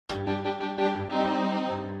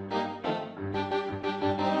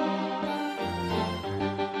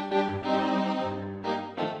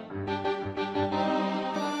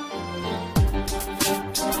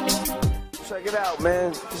it out,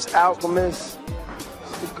 man. It's Alchemist.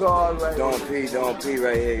 It's the God right Don't pee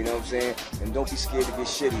right here, you know what I'm saying? And don't be scared to get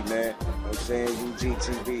shitty, man. You know what I'm saying?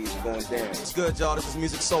 UGTV is going down. It's good, y'all. This is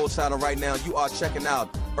Music Soul Channel right now. You are checking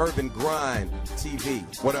out Urban Grind TV.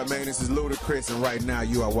 What up, man? This is Ludacris, and right now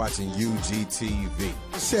you are watching UGTV.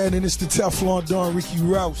 What's happening? It's the Teflon Don Ricky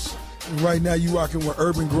Rouse. And right now you rocking with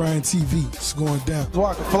Urban Grind TV. It's going down.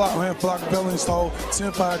 Flock Bell install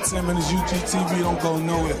 10 by 10 minutes UGTV. Don't go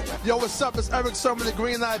nowhere. Yo, what's up? It's Eric Sermon, the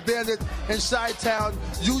Green Light Bandit in Chi-Town.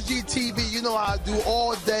 UGTV, you know how I do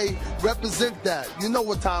all day. Represent that. You know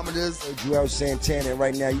what time it is. Joel Santana, and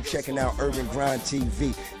right now you checking out Urban Grind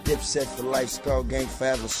TV. Dipset for life, Skull Gang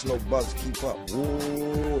forever, Slow Bucks, keep up.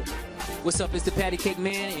 Ooh. What's up, it's the Patty Cake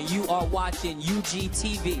Man, and you are watching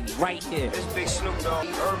UGTV right here. It's Big Snoop Dogg,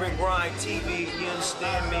 Urban Grind TV, you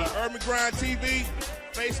understand me? Urban Grind TV,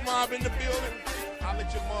 Face Mob in the building. I'll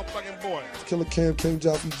let your motherfucking boy. Killer Cam, King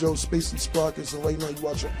Joffrey, Joe, Spacey Sprockets, and right now you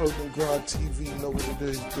watching Urban Grind TV. You know what it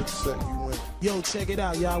is. Dipset, you win. Yo, check it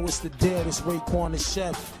out, y'all. It's the dead. It's Raekwon the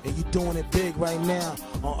Chef, and you doing it big right now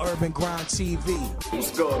on Urban Grind TV.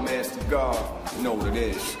 What's good, man? It's the God. You know what it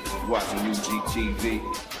is. You're watching UGTV.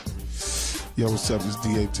 Yo, what's up? It's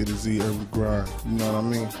DA to the Z, Urban Grind. You know what I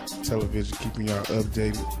mean? Television, keeping y'all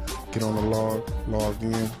updated. Get on the log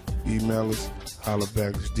in, email us, holla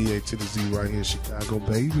back. It's DA to the Z right here, Chicago,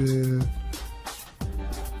 baby.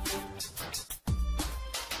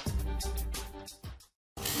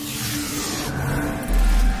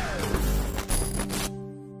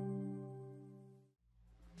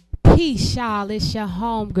 Peace, y'all. It's your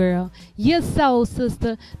homegirl, your soul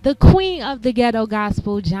sister, the queen of the ghetto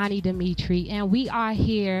gospel, Johnny Dimitri, and we are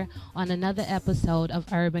here on another episode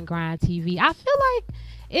of Urban Grind TV. I feel like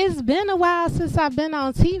it's been a while since I've been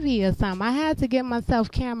on TV or something. I had to get myself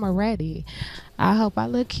camera ready. I hope I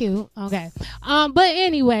look cute. Okay. But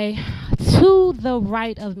anyway, to the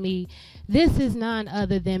right of me, this is none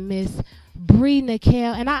other than Miss Bree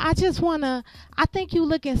Nikhil, and I just want to, I think you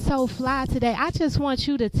looking so fly today. I just want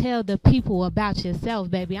you to tell the people about yourself,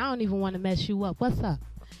 baby. I don't even want to mess you up. What's up?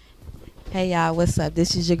 Hey, y'all. What's up?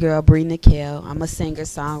 This is your girl, Bree Nikhil. I'm a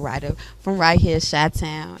singer-songwriter from right here,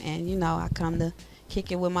 Chi-Town, and, you know, I come to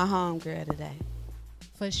kick it with my homegirl today.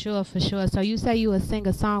 For sure, for sure. So you say you a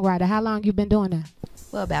singer-songwriter. How long you been doing that?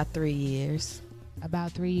 Well, about 3 years.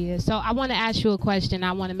 About 3 years. So I want to ask you a question.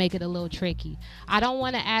 I want to make it a little tricky. I don't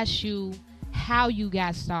want to ask you how you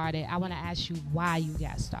got started. I want to ask you why you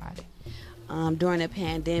got started. During the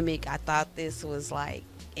pandemic, I thought this was like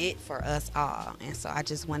it for us all. And so I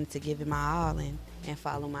just wanted to give it my all and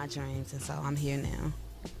follow my dreams. And so I'm here now.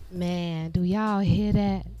 Man, do y'all hear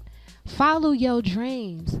that? Follow your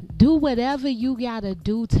dreams. Do whatever you got to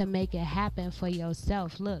do to make it happen for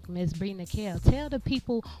yourself. Look, Miss Bree Nikhil, tell the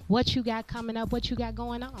people what you got coming up, what you got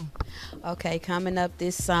going on. Okay, coming up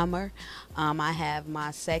this summer, I have my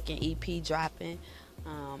second EP dropping,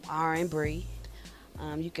 R&Bree.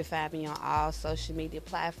 You can find me on all social media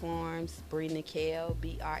platforms, Bree Nikhil,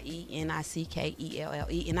 BRENICKELLE.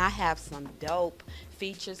 And I have some dope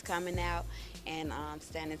features coming out, and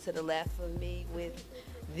standing to the left of me with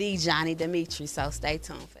the Johnny Dimitri, so stay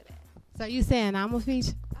tuned for that. So you saying I'm a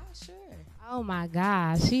feature? Oh, sure. Oh my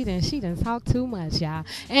God, she done talk too much, y'all.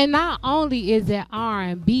 And not only is it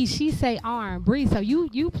R&B, she say R&B. So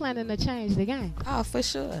you planning to change the game? Oh, for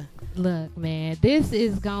sure. Look, man, this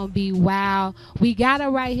is gonna be wow. We got her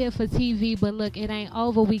right here for TV, but look, it ain't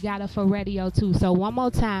over. We got her for radio too. So one more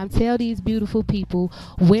time, tell these beautiful people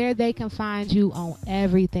where they can find you on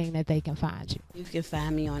everything that they can find you. You can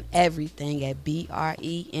find me on everything at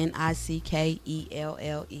BRENICKELLE.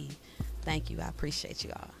 Thank you. I appreciate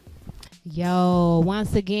you all. Yo,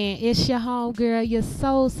 once again, it's your homegirl, your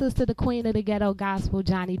soul sister, the queen of the ghetto gospel,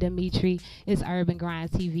 Johnny Dimitri. It's Urban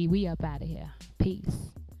Grind TV. We up out of here. Peace.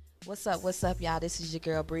 What's up, y'all? This is your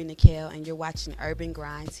girl, Bree Nikhil, and you're watching Urban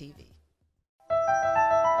Grind TV.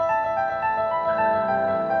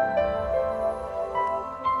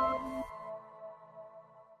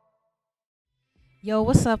 Yo,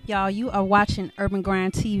 what's up, y'all? You are watching Urban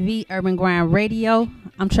Grind TV, Urban Grind Radio.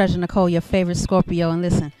 I'm Treasure Nicole, your favorite Scorpio, and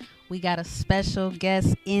listen, we got a special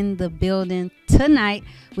guest in the building tonight.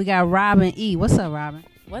 We got Robin E. What's up, Robin?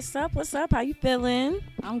 What's up? What's up? How you feeling?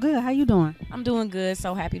 I'm good. How you doing? I'm doing good.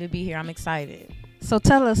 So happy to be here. I'm excited. So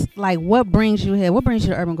tell us, like, what brings you here? What brings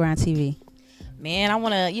you to Urban Grind TV? Man, I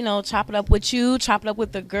want to, chop it up with you, chop it up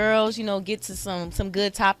with the girls, get to some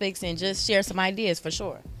good topics and just share some ideas for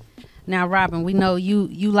sure. Now, Robin, we know you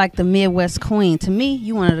like the Midwest queen. To me,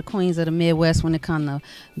 you one of the queens of the Midwest when it comes to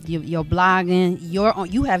your blogging.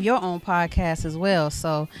 You have your own podcast as well.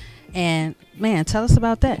 So And man, tell us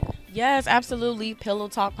about that. Yes, absolutely. Pillow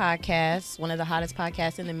Talk Podcast, one of the hottest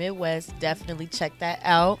podcasts in the Midwest. Definitely check that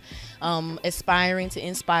out. Aspiring to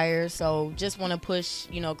inspire. So just want to push,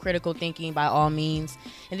 critical thinking by all means.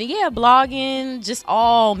 And then, blogging, just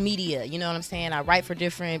all media. You know what I'm saying? I write for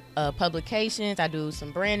different publications. I do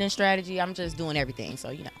some branding strategy. I'm just doing everything.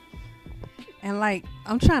 So, And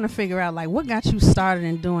I'm trying to figure out what got you started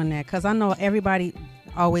in doing that. Because I know everybody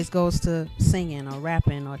always goes to singing or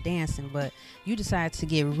rapping or dancing, but you decided to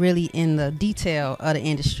get really in the detail of the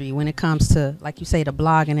industry when it comes to, like you say, the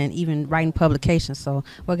blogging and even writing publications. So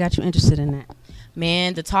what got you interested in that?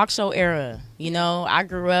 Man, the talk show era. I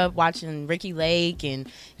grew up watching Ricky Lake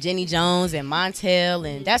and Jenny Jones and Montel,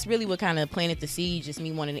 and that's really what kind of planted the seed, just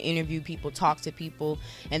me wanting to interview people, talk to people.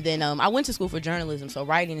 And then I went to school for journalism, so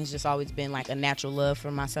writing has just always been a natural love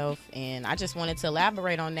for myself, and I just wanted to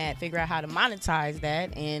elaborate on that, figure out how to monetize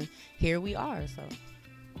that, and here we are. So.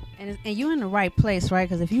 And you're in the right place, right?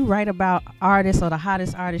 Because if you write about artists or the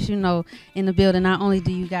hottest artists, in the building, not only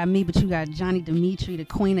do you got me, but you got Johnny Dimitri, the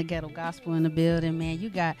queen of ghetto gospel, in the building, man.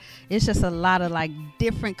 It's just a lot of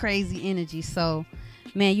different crazy energy. So,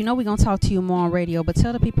 man, we're going to talk to you more on radio, but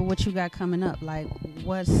tell the people what you got coming up.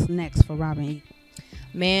 What's next for Robin E?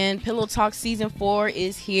 Man, Pillow Talk Season 4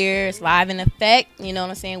 is here. It's live in effect. You know what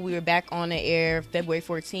I'm saying? We were back on the air February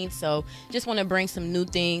 14th. So just want to bring some new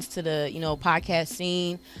things to the, podcast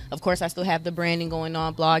scene. Of course, I still have the branding going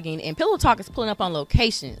on, blogging. And Pillow Talk is pulling up on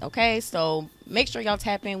location, okay? So make sure y'all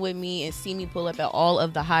tap in with me and see me pull up at all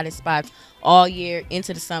of the hottest spots all year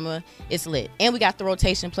into the summer. It's lit. And we got the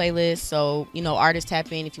rotation playlist. So, artists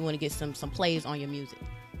tap in if you want to get some plays on your music.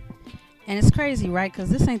 And it's crazy, right? Because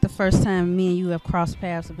this ain't the first time me and you have crossed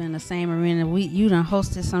paths or been in the same arena. You done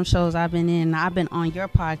hosted some shows I've been in. I've been on your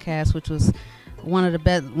podcast, which was one of the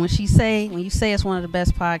best. When you say it's one of the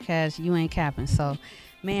best podcasts, you ain't capping. So,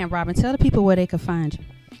 man, Robin, tell the people where they can find you.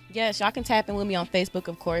 Yes, y'all can tap in with me on Facebook,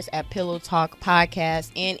 of course, at Pillow Talk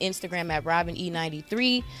Podcast, and Instagram at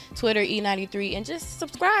RobinE93, Twitter E93, and just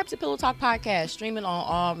subscribe to Pillow Talk Podcast, streaming on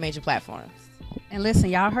all major platforms. And listen,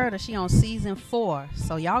 y'all heard her. She on season 4.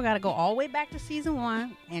 So y'all got to go all the way back to season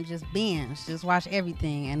 1 and just binge. Just watch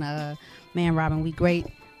everything. And, man, Robin,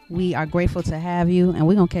 we are grateful to have you. And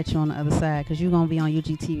we're going to catch you on the other side because you're going to be on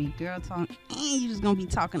UGTV Girl Talk. And you're just going to be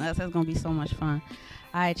talking to us. That's going to be so much fun.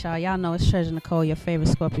 All right, y'all. Y'all know it's Treasure Nicole, your favorite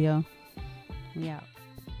Scorpio. We out.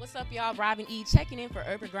 What's up, y'all? Robin E. checking in for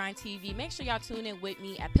UrbanGrind TV. Make sure y'all tune in with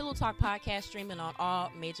me at Pillow Talk Podcast, streaming on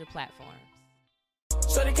all major platforms.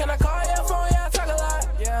 Shorty, can I call your phone? Yeah, I talk a lot.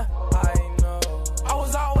 Yeah, I know. I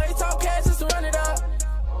was always talk cash just to run it up.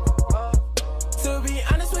 To be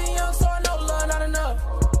honest with you, so I know love not enough.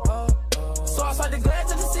 So I start to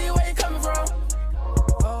glance to see where you coming from.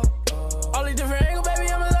 Only different angle, baby,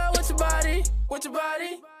 I'm in love with your body. With your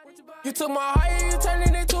body. You took my heart, you turned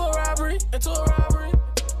it into a robbery.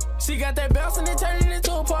 She got that bounce and it turned it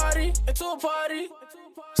into a party.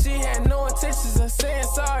 She had no intentions of saying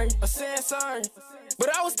sorry.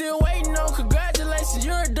 But I was still waiting on congratulations.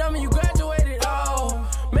 You're a dummy, you graduated. Oh,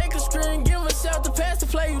 make a screen, give a shout to pass the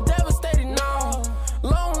play, you devastated. No,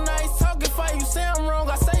 long nights talking fight. You say I'm wrong,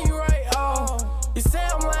 I say you right. Oh, you say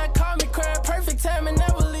I'm lying, call me crying. Perfect time and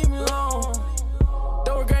never leave me alone.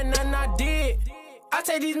 Don't regret nothing I did. I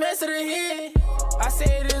take these mess to the head. I say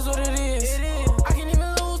it is what it is. I can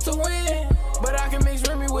even lose to win, but I can mix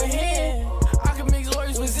Remy with him. I can mix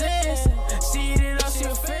lawyers with Zans. She eat it up, she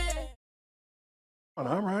a fan.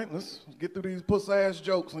 All right, let's get through these puss-ass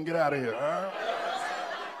jokes and get out of here, all right?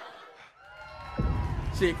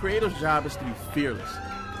 See, a creator's job is to be fearless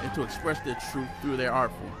and to express their truth through their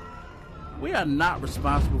art form. We are not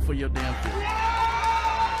responsible for your damn feelings.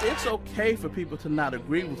 It's okay for people to not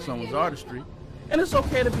agree with someone's artistry, and it's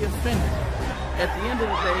okay to be offended. At the end of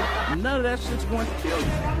the day, none of that shit's going to kill you.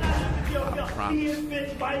 I promise.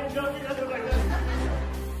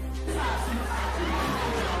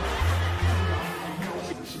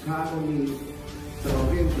 Chicago needs some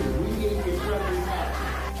Avengers. We need to get Trevor back.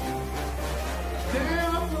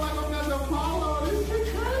 Damn, I feel like I'm at the Apollo. This is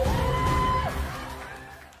crazy.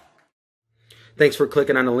 Thanks for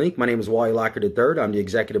clicking on the link. My name is Wally Locker III. I'm the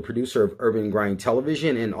executive producer of Urban Grind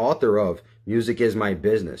Television and author of Music is My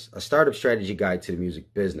Business, a startup strategy guide to the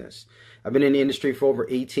music business. I've been in the industry for over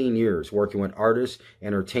 18 years, working with artists,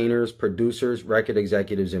 entertainers, producers, record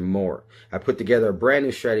executives, and more. I put together a brand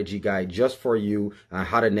new strategy guide just for you on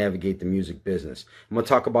how to navigate the music business. I'm going to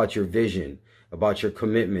talk about your vision, about your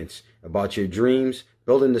commitments, about your dreams,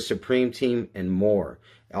 building the supreme team, and more.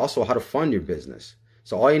 Also, how to fund your business.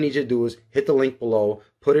 So all you need to do is hit the link below,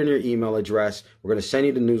 put in your email address. We're going to send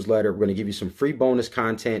you the newsletter. We're going to give you some free bonus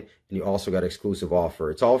content, and you also got exclusive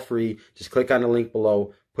offer. It's all free. Just click on the link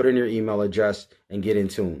below, put in your email address, and get in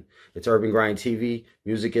tune. It's Urban Grind TV.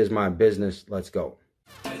 Music is my business. Let's go.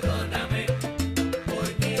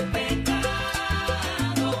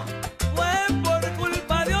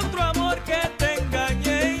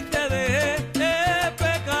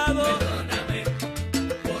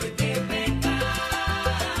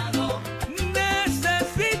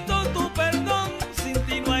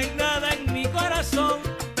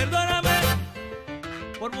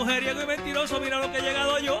 Por mujeriego y mentiroso, mira lo que he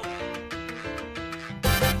llegado yo.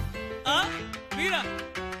 Ah, mira.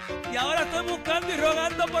 Y ahora estoy buscando y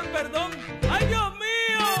rogando por perdón. ¡Ay, Dios mío!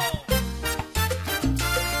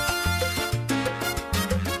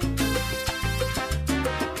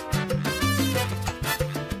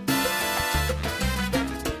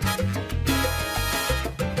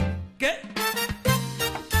 ¿Qué?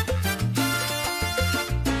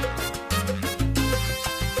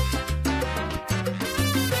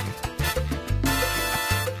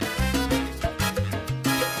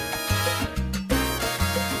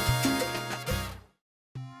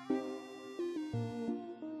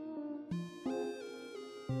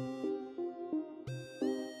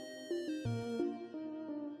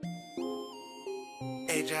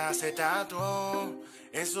 Ella se tatuó,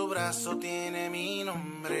 en su brazo tiene mi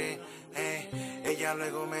nombre. Ella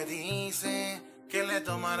luego me dice que le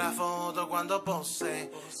tomará foto cuando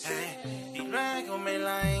pose. Y luego me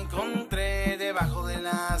la encontré debajo de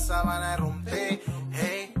la sábana, rompé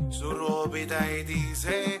su ropita y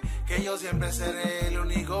dice que yo siempre seré el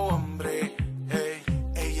único hombre.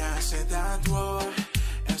 Ella se tatuó,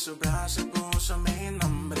 en su brazo puso mi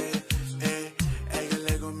nombre. Ella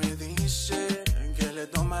luego me dice que le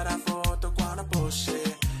tomará foto cuando pose.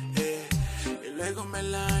 Y luego me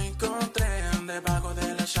la encontré debajo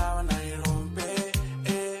de la sábana y rompé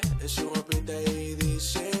su ropita y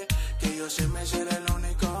dice que yo siempre seré el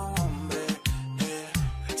único hombre.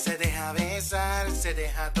 Se deja besar, se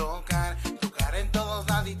deja tocar en todos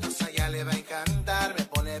laditos, a ella le va a encantar. Me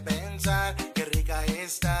pone a pensar qué rica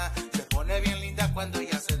está, se pone bien linda cuando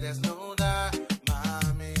ella se desnuda.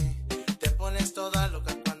 Mami, te pones toda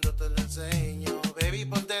loca cuando te lo enseño. Baby,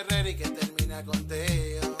 ponte ready que termina con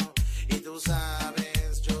Teo. Y tú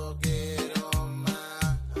sabes, yo quiero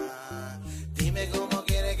más. Dime cómo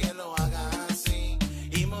quiere que lo haga así.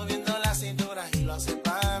 Y moviendo la cintura y lo hace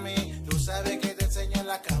para mí. Tú sabes que te enseño en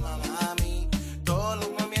la cama, mami. Todos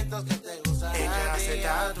los movimientos que te gustan. Ella se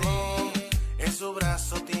tatuó, en su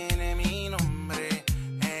brazo tiene mi nombre.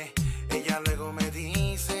 Ella luego me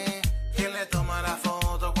dice que le tomará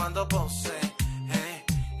foto cuando pose.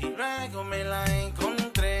 Y luego me la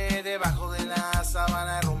encontré debajo de la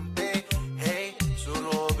sábana, rompé su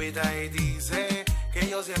ropita y dice que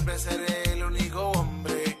yo siempre seré el único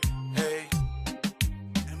hombre.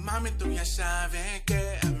 Mami, tú ya sabes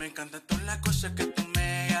que me encantan todas las cosas que tú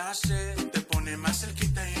me haces. Te pones más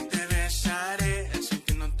cerquita y te besaré,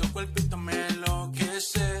 sintiendo tu cuerpito me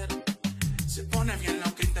enloquecer. Se pone bien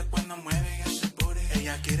loquita cuando mueve ese booty.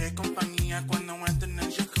 Ella quiere compañía cuando entra en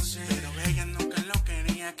el jacuzzi, pero ella nunca lo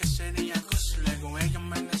quería, que sería cosa. Luego ella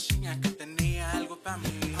me enseña que tenía algo para mí.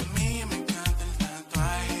 A mí me encanta el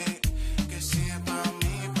tatuaje, que sea para mí.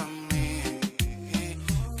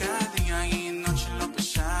 Cada día y noche lo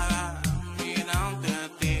pensaba, mirando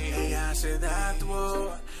a ti. Ella se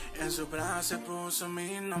tatuó, en su brazo puso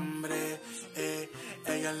mi nombre.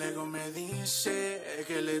 Ella luego me dice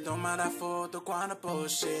que le tomará foto cuando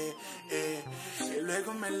pose. Y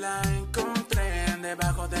luego me la encontré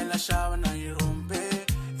debajo de la sábana y rompé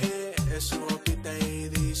su ropita y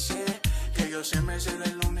dice que yo siempre seré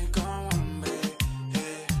el único hombre.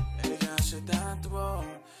 Ella se tatuó.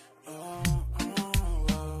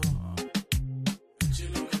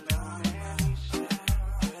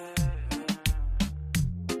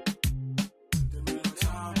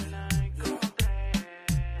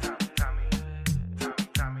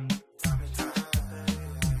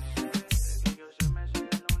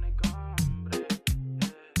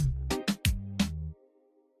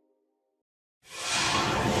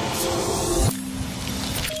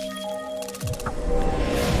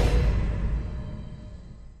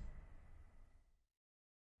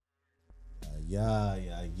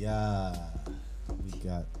 Yeah. We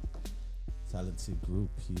got talented group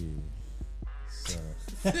here. So.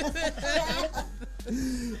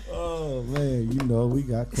 Oh man, you know we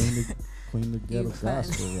got Queen of Ghetto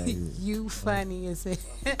Gospel right here. You funny as it.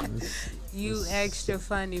 You extra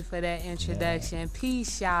funny for that introduction. Yeah.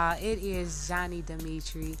 Peace, y'all. It is Johnny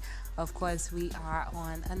Dimitri, Of course, we are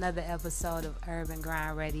on another episode of Urban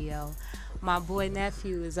Grind Radio. My boy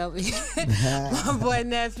nephew is over here. My boy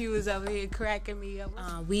nephew is over here cracking me up.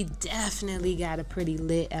 We definitely got a pretty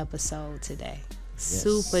lit episode today. Yes.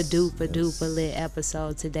 Super duper lit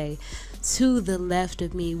episode today. To the left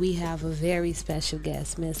of me, we have a very special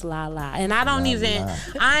guest, Miss Lala. And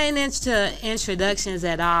I ain't into introductions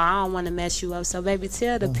at all. I don't want to mess you up. So, baby,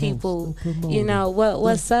 tell the people,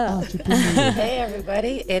 what's up. Hey,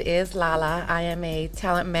 everybody. It is Lala. I am a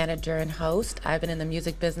talent manager and host. I've been in the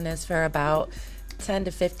music business for about 10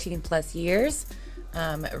 to 15 plus years.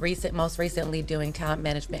 Most recently doing talent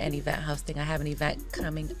management and event hosting. I have an event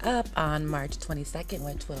coming up on March 22nd,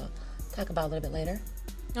 which we'll talk about a little bit later.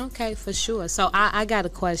 Okay, for sure. So I got a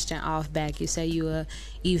question off back. You say you're an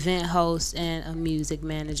event host and a music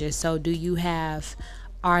manager. So do you have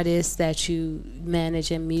artists that you manage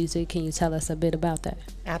in music? Can you tell us a bit about that?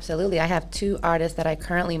 Absolutely. I have 2 artists that I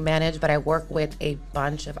currently manage, but I work with a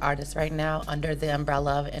bunch of artists right now under the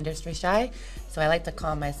umbrella of Industry Shy. So I like to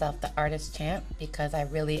call myself the artist champ because I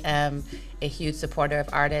really am a huge supporter of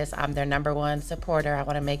artists. I'm their #1 supporter. I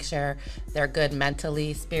want to make sure they're good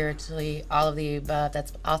mentally, spiritually, all of the above.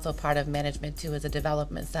 That's also part of management too, is a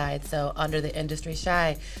development side. So under the Industry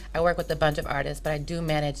Shy, I work with a bunch of artists, but I do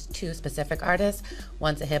manage 2 specific artists.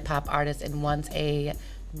 One's a hip hop artist and one's a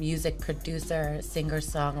music producer, singer,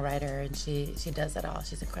 songwriter, and she does it all.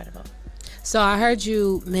 She's incredible. So I heard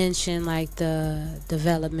you mention like the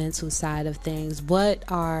developmental side of things. What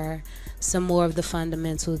are some more of the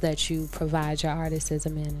fundamentals that you provide your artists as a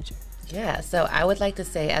manager? Yeah, so I would like to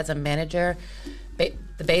say as a manager, the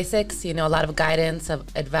basics, a lot of guidance, of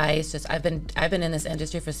advice. Just I've been in this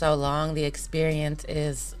industry for so long. The experience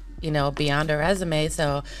is beyond a resume.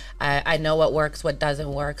 So I know what works, what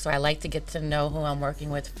doesn't work. So I like to get to know who I'm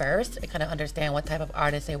working with first and kind of understand what type of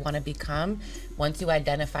artist they want to become. Once you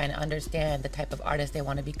identify and understand the type of artist they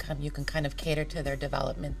want to become, you can kind of cater to their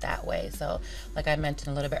development that way. So like I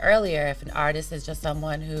mentioned a little bit earlier, if an artist is just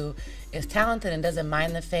someone who is talented and doesn't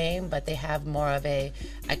mind the fame, but they have more of I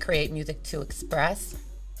create music to express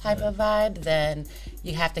type of vibe, then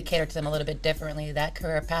you have to cater to them a little bit differently. That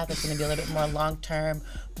career path is going to be a little bit more long-term,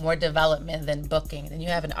 more development than booking. Then you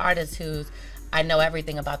have an artist who's, I know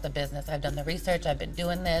everything about the business. I've done the research. I've been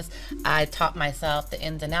doing this. I taught myself the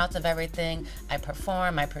ins and outs of everything. I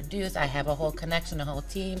perform. I produce. I have a whole connection, a whole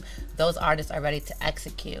team. Those artists are ready to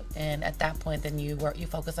execute. And at that point, then you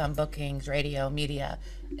focus on bookings, radio, media,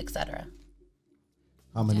 etc.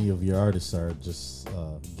 How many of your artists are just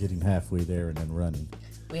getting halfway there and then running?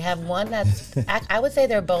 We have one that's, I would say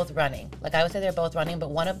they're both running. But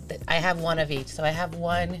I have one of each. So I have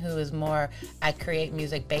one who is more, I create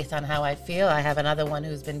music based on how I feel. I have another one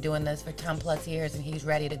who's been doing this for 10 plus years and he's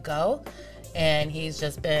ready to go. And he's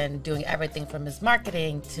just been doing everything from his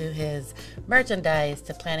marketing to his merchandise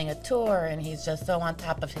to planning a tour. And he's just so on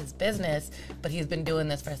top of his business, but he's been doing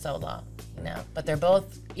this for so long, But they're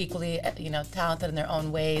both equally, talented in their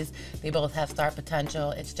own ways. They both have star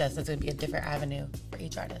potential. It's going to be a different avenue for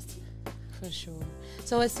each artist. For sure.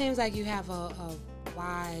 So it seems like you have a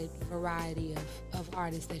wide variety of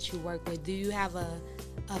artists that you work with. Do you have a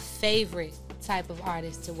favorite type of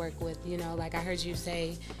artist to work with? Like I heard you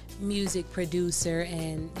say music producer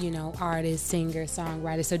and, artist, singer,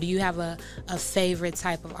 songwriter. So do you have a favorite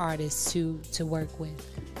type of artist to work with?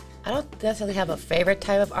 I don't necessarily have a favorite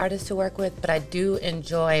type of artist to work with, but I do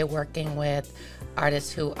enjoy working with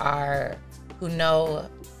artists who know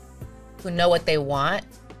what they want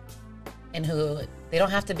and who they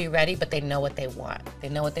don't have to be ready, but they know what they want. They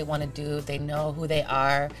know what they want to do. They know who they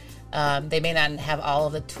are. They may not have all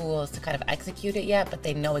of the tools to kind of execute it yet, but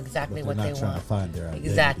they know exactly what they want. Trying to find their identity.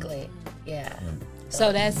 Exactly. Yeah.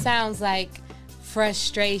 So that sounds like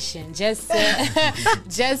frustration. Just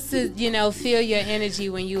to feel your energy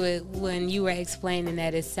when you were explaining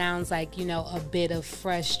that. It sounds like a bit of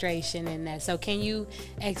frustration in that. So can you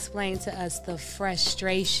explain to us the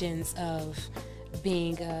frustrations of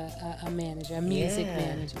being a manager, a music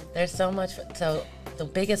manager? There's so much. So the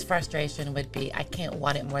biggest frustration would be I can't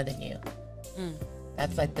want it more than you.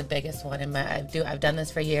 That's like the biggest one. I've done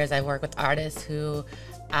this for years. I work with artists who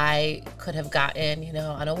I could have gotten,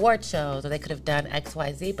 on award shows, or they could have done X,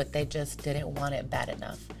 Y, Z, but they just didn't want it bad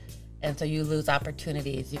enough. And so you lose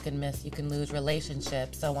opportunities, you can lose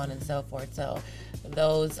relationships, so on and so forth. So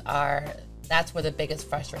that's where the biggest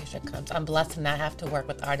frustration comes. I'm blessed to not have to work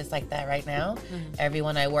with artists like that right now.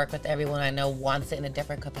 Everyone I work with, everyone I know wants it in a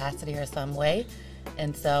different capacity or some way.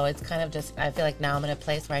 And so it's kind of just, I feel like now I'm in a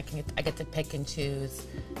place where I get to pick and choose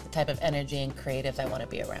the type of energy and creatives I want to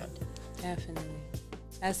be around. Definitely.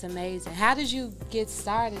 That's amazing. How did you get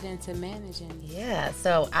started into managing? Yeah,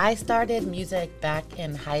 so I started music back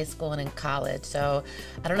in high school and in college. So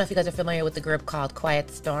I don't know if you guys are familiar with the group called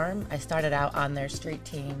Quiet Storm. I started out on their street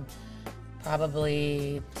team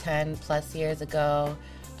probably 10 plus years ago.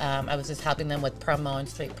 I was just helping them with promo and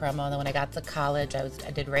street promo. And then when I got to college, I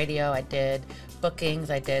did radio, I did bookings,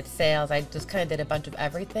 I did sales. I just kind of did a bunch of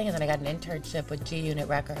everything. And then I got an internship with G Unit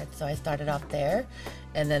Records. So I started off there.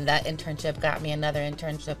 And then that internship got me another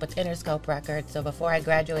internship with Interscope Records. So before I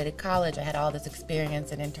graduated college, I had all this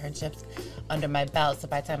experience and internships under my belt. So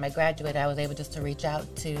by the time I graduated, I was able just to reach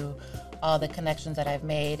out to all the connections that I've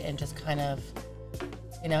made and just kind of,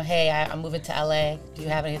 you know, hey, I'm moving to LA. Do you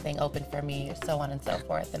have anything open for me? So on and so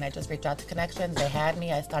forth. And I just reached out to connections. They had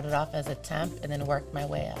me. I started off as a temp and then worked my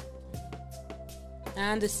way up.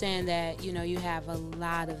 I understand that, you know, you have a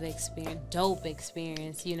lot of experience, dope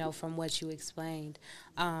experience, you know, from what you explained.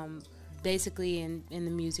 Basically in the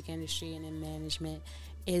music industry and in management,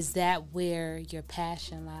 is that where your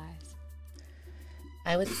passion lies?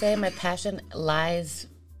 I would say my passion lies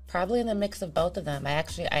probably in the mix of both of them.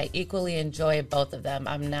 I equally enjoy both of them.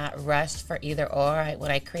 I'm not rushed for either or.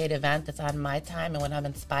 When I create an event that's on my time and when I'm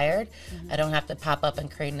inspired, I don't have to pop up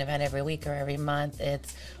and create an event every week or every month.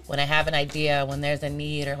 It's when I have an idea, when there's a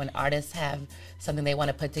need, or when artists have something they want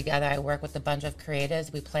to put together. I work with a bunch of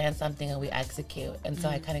creatives. We plan something and we execute. And so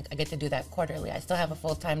I get to do that quarterly. I still have a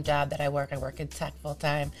full-time job that I work. I work in tech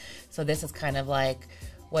full-time. So this is kind of like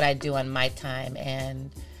what I do on my time,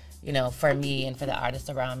 and you know, for me and for the artists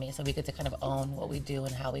around me. So we get to kind of own what we do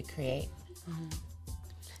and how we create.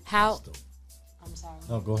 I'm sorry.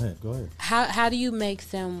 No, go ahead. How do you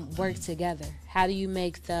make them work together? How do you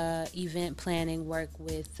make the event planning work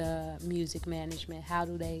with music management? How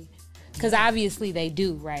do they? Because obviously they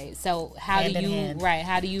do, right? So how do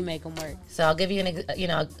you make them work? So I'll give you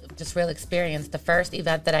just real experience. The first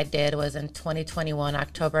event that I did was in 2021,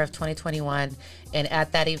 October of 2021. And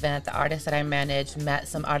at that event, the artists that I managed met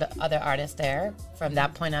some other artists there. From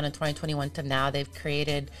that point on in 2021 to now, they've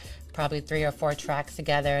created probably 3 or 4 tracks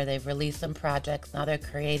together. They've released some projects. Now they're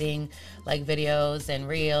creating like videos and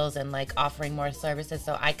reels and like offering more services.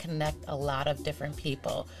 So I connect a lot of different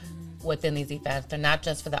people within these events. They're not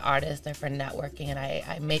just for the artists, they're for networking, and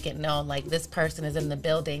I make it known like this person is in the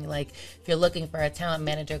building. Like if you're looking for a talent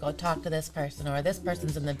manager, go talk to this person, or this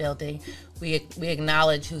person's in the building. We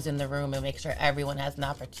acknowledge who's in the room and make sure everyone has an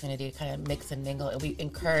opportunity to kind of mix and mingle, and we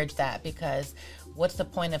encourage that, because what's the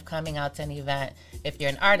point of coming out to an event if you're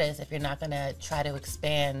an artist if you're not going to try to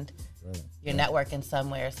expand your network in some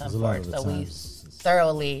way or some sort? So we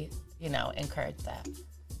thoroughly, encourage that.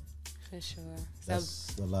 For sure.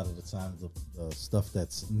 That's a lot of the time the stuff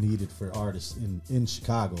that's needed for artists in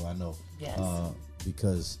Chicago, I know. Yes.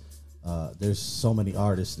 Because there's so many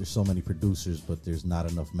artists, there's so many producers, but there's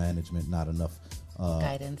not enough management, not enough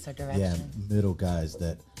guidance or direction. Yeah, middle guys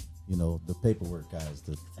that, the paperwork guys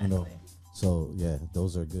that, So yeah,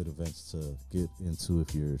 those are good events to get into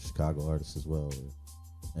if you're a Chicago artist as well,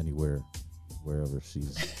 or anywhere, wherever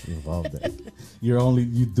she's involved at.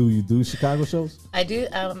 You do Chicago shows? I do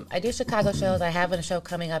Chicago shows. I have a show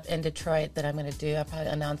coming up in Detroit that I'm going to do. I'll probably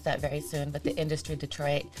announce that very soon. But the Industry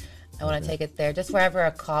Detroit, I want to take it there, just wherever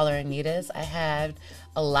a call or a need is. I had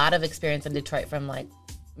a lot of experience in Detroit from like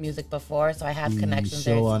music before, so I have connections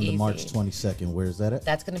there. Show it's on easy. the March 22nd. Where is that at?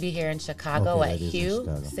 That's going to be here in Chicago at that is in Hugh,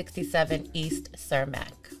 Chicago. 67 East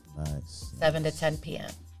Cermak. Nice. 7 to 10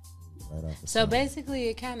 p.m. Right so basically,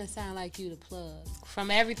 it kind of sounds like you the plug.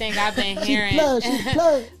 From everything I've been hearing,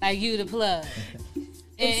 like you the plug.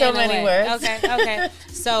 In so many words. Okay.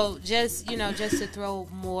 So just to throw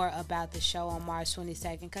more about the show on March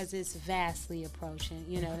 22nd, because it's vastly approaching.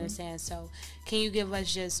 You know what I'm saying? So can you give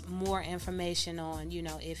us just more information on,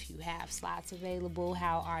 if you have slots available,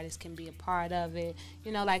 how artists can be a part of it?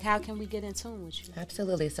 Like how can we get in tune with you?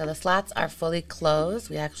 Absolutely. So the slots are fully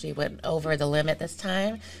closed. We actually went over the limit this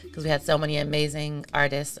time because we had so many amazing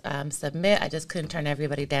artists submit. I just couldn't turn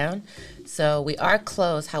everybody down. So we are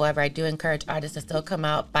closed. However, I do encourage artists to still come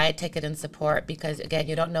out, buy a ticket and support, because again,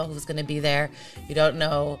 you don't know who's going to be there. You don't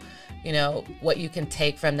know, what you can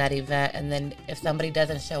take from that event. And then if somebody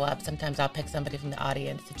doesn't show up, sometimes I'll pick somebody from the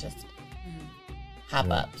audience to just hop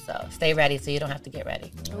up. So stay ready so you don't have to get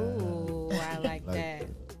ready. Ooh, I like that.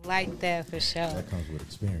 Like that for sure. That comes with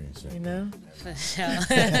experience, right? For sure.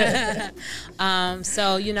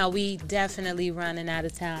 So, we definitely running out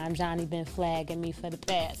of time. Johnny been flagging me for the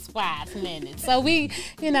past 5 minutes. So we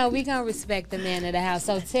gonna respect the man of the house.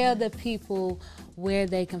 So tell the people where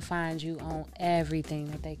they can find you on everything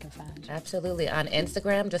that they can find you. Absolutely. On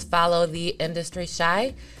Instagram, just follow The Industry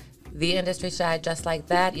Shy. The Industry Shy, just like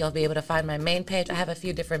that. You'll be able to find my main page. I have a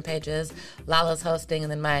few different pages. Lala's hosting,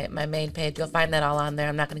 and then my main page. You'll find that all on there.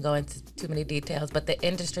 I'm not going to go into too many details, but The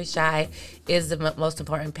Industry Shy is the most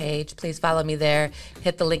important page. Please follow me there.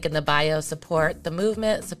 Hit the link in the bio. Support the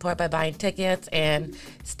movement. Support by buying tickets, and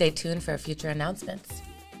stay tuned for future announcements.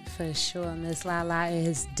 For sure, Miss Lala. It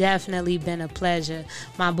has definitely been a pleasure.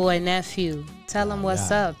 My boy Nephew, tell him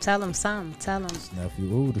what's up. Tell him something. Tell him.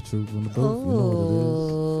 Nephew, ooh, the truth in the booth. Ooh, you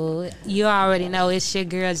know what it is. You already know it's your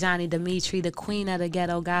girl Johnny Dimitri, the queen of the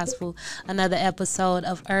ghetto gospel. Another episode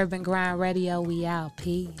of Urban Grind Radio. We out.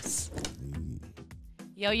 Peace.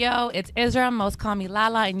 Yo, it's Israel. Most call me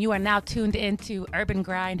Lala, and you are now tuned into Urban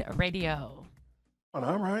Grind Radio.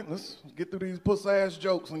 All right, let's get through these puss-ass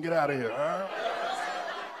jokes and get out of here, all right?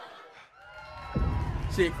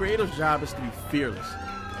 See, a creator's job is to be fearless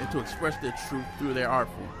and to express their truth through their art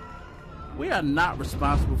form. We are not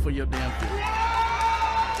responsible for your damn feelings.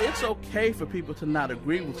 It's okay for people to not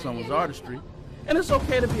agree with someone's artistry, and it's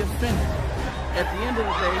okay to be offended. At the end of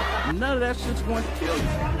the day, none of that shit's going to kill you.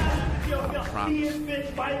 I promise.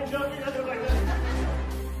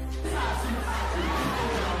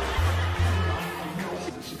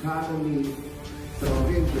 Chicago needs some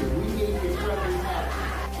interest. We need to cut this out.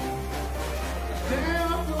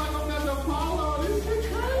 Damn, I feel like I'm at the Apollo. This is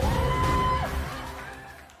crazy.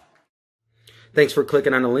 Thanks for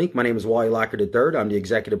clicking on the link. My name is Wally Locker III. I'm the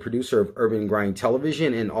executive producer of Urban Grind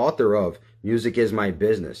Television and author of Music is My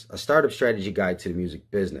Business, a startup strategy guide to the music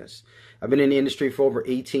business. I've been in the industry for over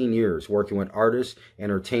 18 years, working with artists,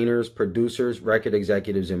 entertainers, producers, record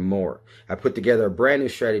executives, and more. I put together a brand new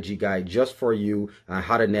strategy guide just for you on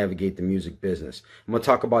how to navigate the music business. I'm going to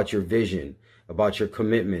talk about your vision, about your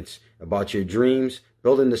commitments, about your dreams,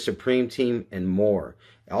 building the supreme team, and more.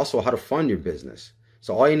 Also, how to fund your business.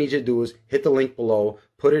 So all you need to do is hit the link below,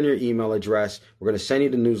 put in your email address. We're going to send you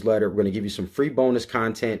the newsletter. We're going to give you some free bonus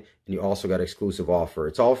content, and you also got an exclusive offer.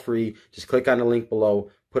 It's all free. Just click on the link below,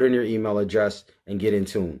 put in your email address, and get in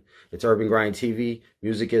tune. It's Urban Grind TV.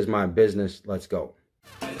 Music is my business. Let's go.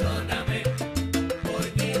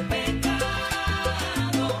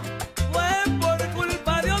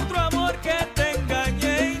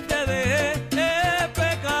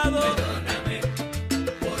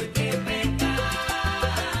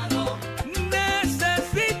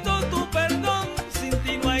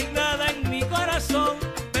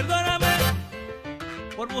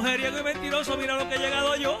 Mujeriego y mentiroso, mira lo que he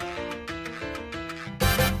llegado yo.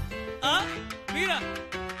 Ah, mira.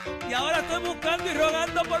 Y ahora estoy buscando y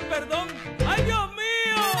rogando por perdón. ¡Ay, Dios mío!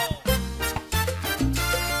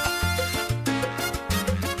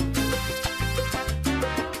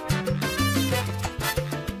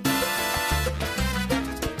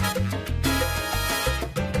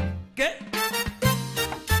 ¿Qué?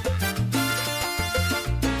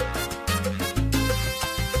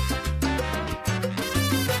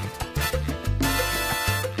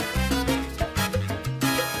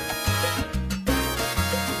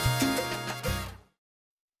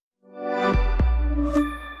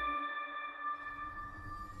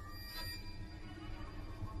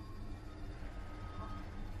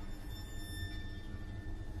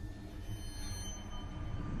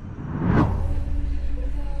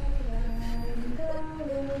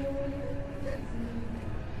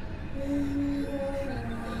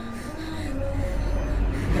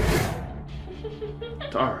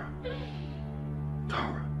 Tara.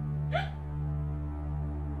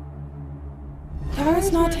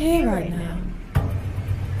 Tara's not here right now.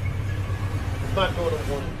 It's not going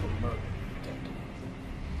to want for murder.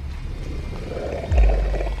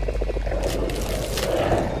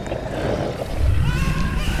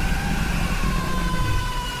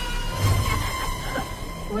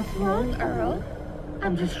 What's wrong, Earl?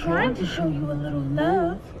 I'm just trying to show you a little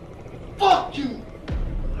love. Fuck you!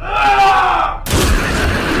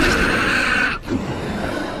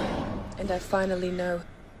 And I finally know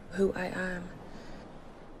who I am.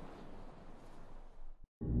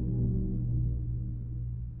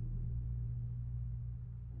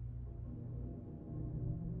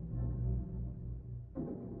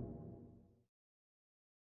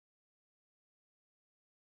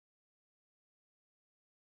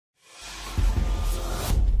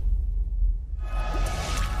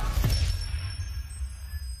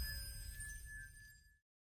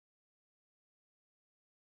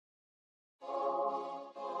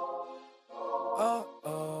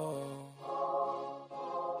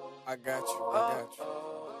 I got you.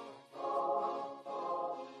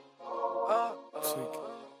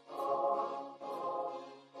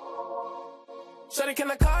 Shorty,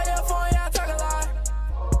 can I call your phone? Yeah, I talk a lot.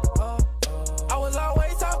 I was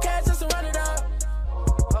always talk cash just to run it up.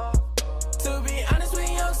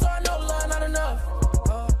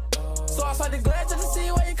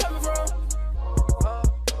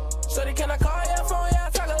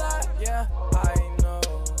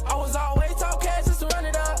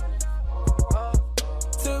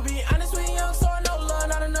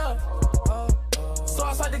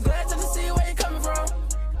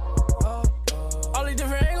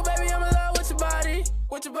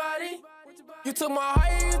 body? You took my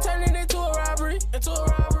heart and you turned it into a robbery, into a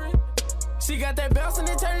robbery. She got that bounce and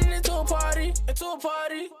it turned it into a party, into a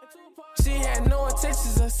party. She had no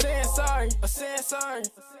intentions of saying sorry,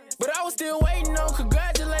 but I was still waiting on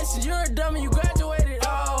congratulations. You're a dummy, you graduated.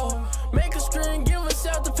 Oh, make a screen, give a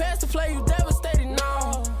shout to pass the play, you devastated.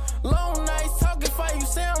 No, long nights talking fight. You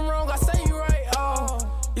say I'm wrong, I say you right. Oh,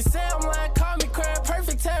 you say I'm lying, call me crap.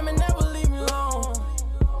 Perfect time and never leave me alone.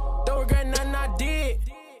 Don't regret nothing I did.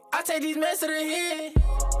 I take these mess to the head.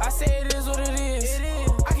 I say it is what it is.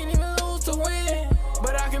 I can even lose to win,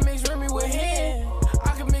 but I can mix Remy with him.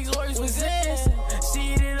 I can mix Lori's with Zens.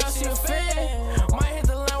 She eat it up, she a fan. Might hit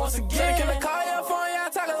the line once again. Can I call your phone? Yeah, I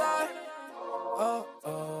talk a lot.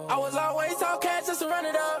 I was always talk cash just to run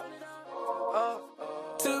it up.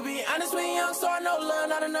 To be honest, we young, so I know love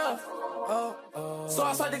not enough. So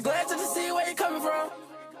I started glad just to see where you coming from.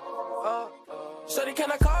 Shorty,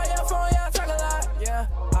 can I call your phone? Yeah, I talk a lot. Yeah,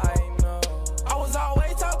 I know. I was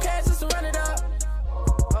always talk cash just to run it up.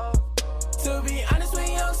 To be honest,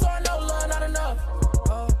 we young, so I know love not enough.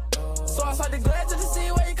 So I started glad just to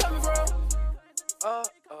see where you coming from.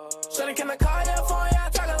 Shorty, can I call your phone? Yeah, I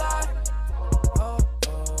talk a lot.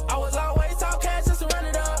 I was always talk cash just to run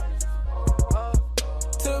it up.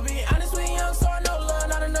 To be honest, we young, so I know love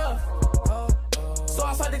not enough. So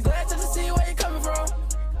I started glad just to see where you coming from.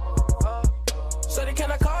 Shorty,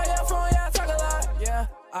 can I call your phone? Yeah, I talk a lot. Yeah,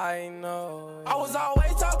 I know. I was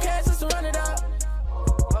always talk cash just to run it up.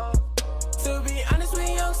 To be honest,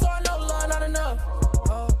 we young, so I know love not enough.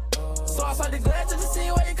 So I started glad just to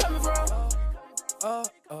see where you coming from.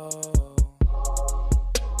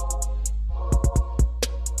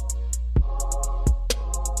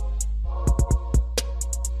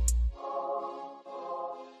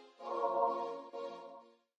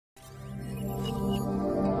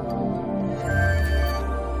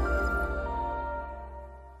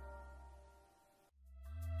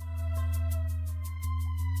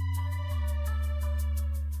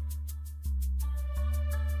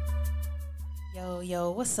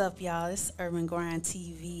 Yo, what's up, y'all? It's Urban Grind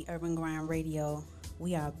TV, Urban Grind Radio.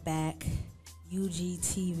 We are back.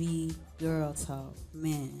 UGTV Girl Talk.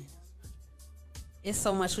 Man, it's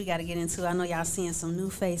so much we got to get into. I know y'all seeing some new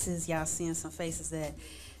faces. Y'all seeing some faces that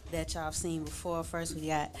y'all have seen before. First, we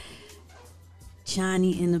got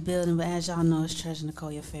Johnny in the building, but as y'all know, it's Treasure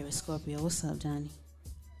Nicole, your favorite Scorpio. What's up, Johnny?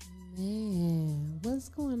 Man, what's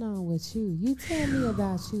going on with you? You tell me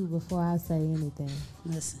about you before I say anything.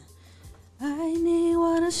 Listen. I need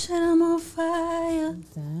water, shit, I'm on fire.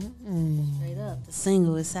 Straight up. The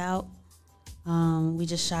single is out. We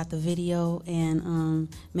just shot the video, and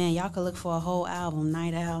man, y'all could look for a whole album,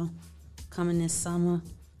 Night Owl, coming this summer,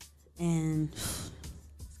 and it's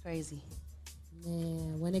crazy.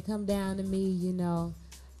 Man, when it come down to me, you know,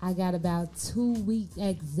 I got about 2 weeks,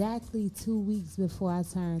 exactly 2 weeks before I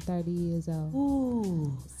turned 30 years old.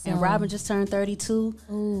 Ooh. So, and Robin just turned 32.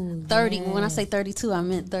 Ooh. 30. Yeah. When I say 32, I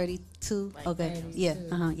meant 32. Like okay. 32. Yeah.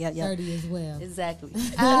 Yeah. 30 as well. Exactly.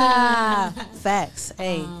 Facts.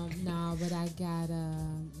 Hey. No, but I got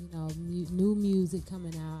you know, new music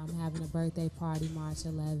coming out. I'm having a birthday party March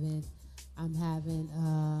 11th. I'm having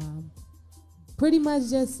pretty much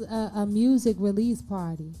just a music release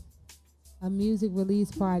party. A music release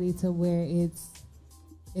party to where it's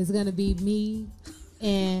gonna be me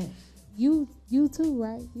and you too,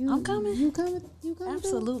 right? I'm coming. You coming?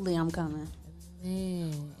 Absolutely, I'm coming.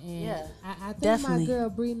 Man, and yeah, I think definitely. my girl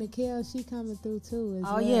Bree Nikhil, she coming through too as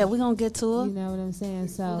well. Yeah, we're gonna get to her. You know what I'm saying?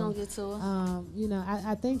 So we're gonna get to her. You know,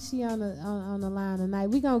 I think she on the line tonight.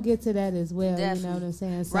 We're gonna get to that as well. Definitely. You know what I'm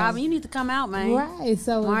saying? So, Robin, you need to come out, man. Right.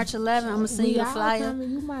 So March 11th, I'm gonna send you the flyer.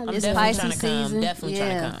 It's Pisces season. Definitely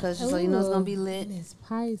trying to come. Cause so you know it's gonna be lit. It's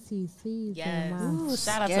Pisces season. Yes. Ooh,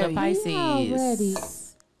 shout out to the Pisces. Already.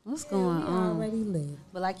 What's going on? Already lit.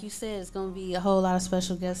 But like you said, it's gonna be a whole lot of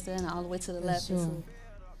special guests there, and all the way to the left. Sure.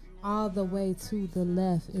 All the way to the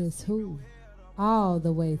left is who? All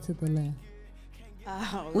the way to the left.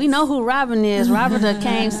 We know who Robin is. Robin that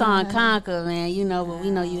came, saw, and conquer, man. You know, but we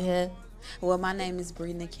know you here. Well, my name is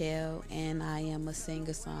Bree Nikhil, and I am a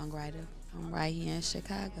singer-songwriter. I'm right here in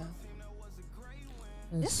Chicago.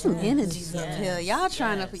 There's some energies up here. Y'all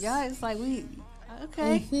trying to, y'all, it's like we,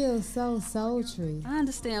 okay. It feels so sultry. I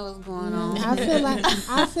understand what's going on. I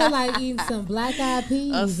feel like eating some black-eyed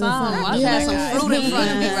peas or something. I had some fruit in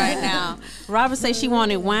front of me right now. Robin said she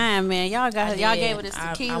wanted wine, man. Y'all gave her this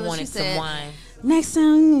tequila. I wanted she said, some wine. Next time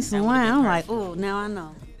you need some wine. I'm like, ooh, now I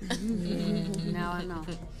know. Now I know.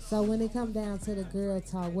 So when it come down to the girl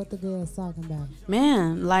talk, what the girls talking about?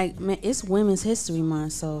 Man, it's Women's History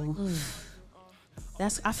Month, so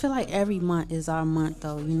I feel like every month is our month,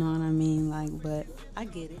 though. You know what I mean? Like, but I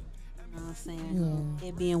get it. You know what I'm saying?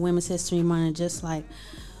 It being Women's History Month, just like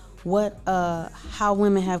how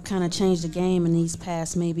women have kind of changed the game in these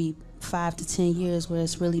past maybe 5 to 10 years, where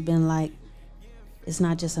it's really been like, it's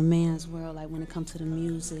not just a man's world, like when it comes to the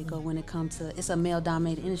music or when it comes to, it's a male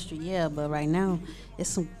dominated industry, but right now it's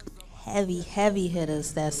some heavy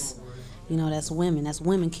hitters that's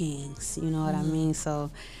women kings, you know what I mean?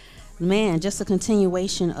 So man, just a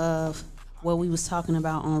continuation of what we was talking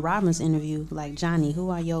about on Robin's interview. Like, Johnny, who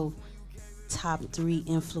are your top 3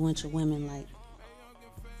 influential women, like,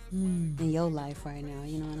 in your life right now?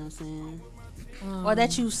 You know what I'm saying? Or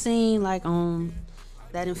that you've seen, like,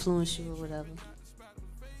 that influence you or whatever.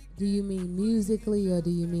 Do you mean musically or do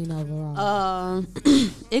you mean overall?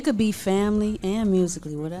 It could be family and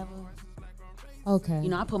musically, whatever. Okay. You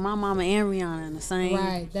know, I put my mama and Rihanna in the same.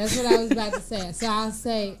 Right. That's what I was about to say. So I'll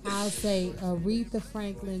say Aretha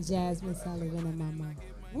Franklin, Jasmine Sullivan, and my mom.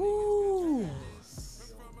 Ooh.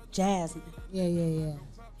 Jasmine. Yeah.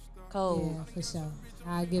 Cold. Yeah, for sure.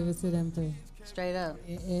 I'll give it to them 3. Straight up.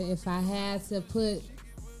 If I had to put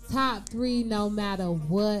top 3 no matter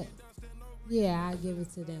what, I give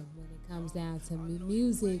it to them. When it comes down to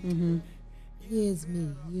music, is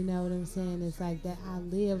me. You know what I'm saying? It's like that. I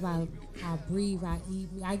live, I breathe, I eat.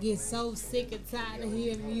 I get so sick and tired of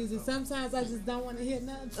hearing music. Sometimes I just don't want to hear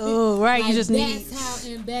nothing. Oh, right. Like, you just that's how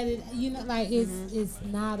embedded. You know, like it's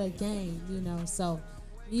not a game. You know, so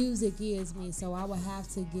music is me. So I would have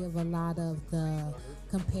to give a lot of the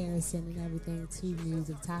comparison and everything to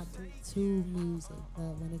music, top 3 to music. But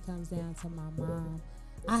when it comes down to my mom,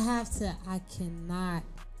 I cannot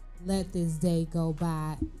let this day go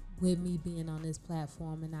by with me being on this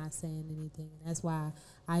platform and not saying anything. And that's why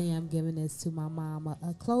I am giving this to my mom.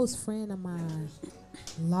 A close friend of mine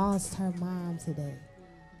lost her mom today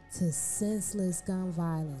to senseless gun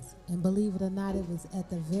violence. And believe it or not, it was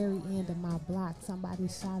at the very end of my block. Somebody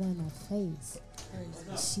shot her in her face.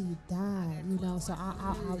 She died, you know. So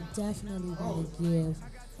I definitely want to give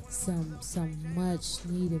some much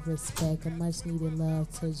needed respect and much needed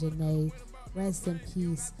love to Janae. Rest in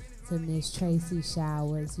peace to Miss Tracy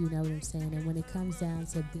Showers, you know what I'm saying? And when it comes down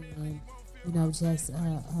to being, you know, just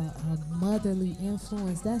a motherly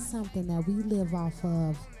influence, that's something that we live off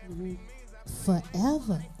of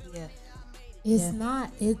forever. Yeah. It's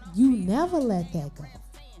not, you never let that go.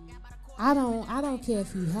 I don't care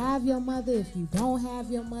if you have your mother, if you don't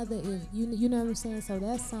have your mother, if you know what I'm saying? So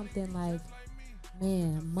that's something like,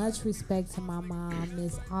 man, much respect to my mom,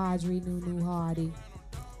 Miss Audrey Nunu Hardy.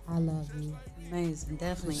 I love you. Amazing,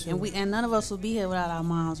 definitely. Sure. And none of us would be here without our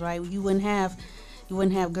moms, right? You wouldn't have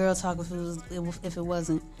Girl Talk if it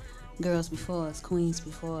wasn't girls before us, queens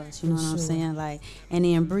before us. You know what I'm saying? Like, and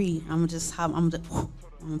then Bree, I'm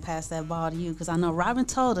gonna pass that ball to you because I know Robin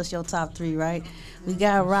told us your top 3, right? We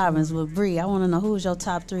got Robin's with Bree. I want to know who's your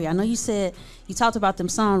top 3. I know you said you talked about them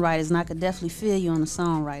songwriters, and I could definitely feel you on the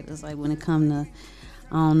songwriters. Like when it come to,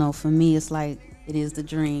 I don't know, for me it's like it is The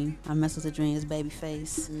Dream. I mess with The Dream. It's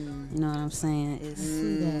Babyface. You know what I'm saying? It's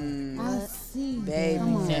I see that.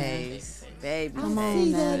 Babyface. Baby. Come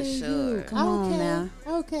on now. Sure. Come on now.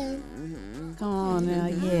 Okay. Come on now.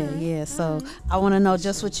 Yeah. So I want to know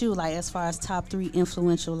just what you like as far as top 3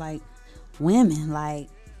 influential like women like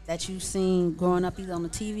that you've seen growing up either on the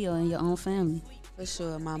TV or in your own family. For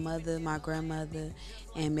sure. My mother, my grandmother,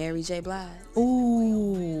 and Mary J. Blige.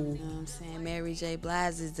 Ooh. You know what I'm saying? Mary J.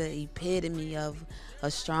 Blige is the epitome of a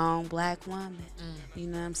strong black woman. You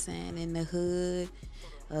know what I'm saying? In the hood.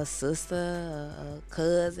 A sister, a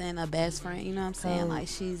cousin, a best friend, you know what I'm saying? Like,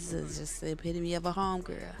 she's just the epitome of a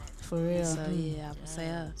homegirl. For real. So, yeah, I would say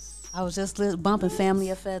her. I was just bumping Family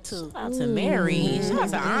Affair, too. Shout out to Mary. Shout out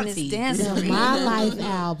to Auntie. The My Life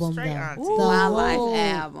album, though. My Life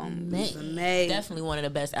album. Definitely one of the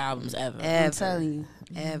best albums ever. I'm telling you.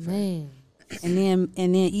 Ever. Man. And then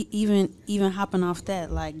even hopping off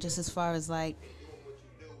that, like, just as far as, like,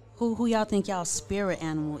 who y'all think y'all spirit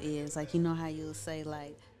animal is? Like, you know how you'll say,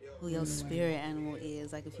 like, who your spirit animal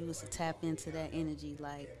is. Like, if you was to tap into that energy,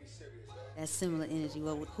 like, that similar energy,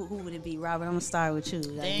 who would it be? Robert, I'm going to start with you.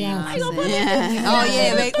 Like, you know what I'm saying? Oh,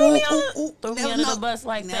 yeah. They, Throw me under the bus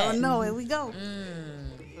like that. Never know. Here we go.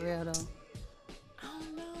 For real, though. I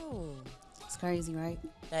don't know. It's crazy, right?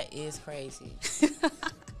 That is crazy.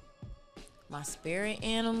 My spirit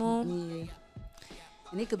animal? Yeah.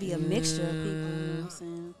 And it could be a mixture of people, you know what I'm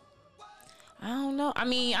saying? I don't know. I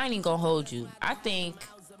mean, I ain't even gonna hold you. I think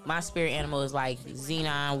my spirit animal is like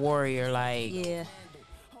Xenon Warrior. Like, yeah,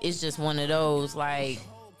 it's just one of those. Like,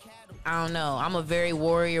 I don't know. I'm a very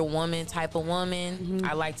warrior woman type of woman.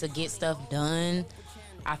 I like to get stuff done.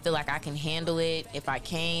 I feel like I can handle it. If I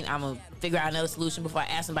can't, I'm gonna figure out another solution before I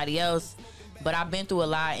ask somebody else. But I've been through a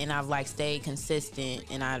lot, and I've like stayed consistent,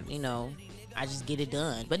 and I just get it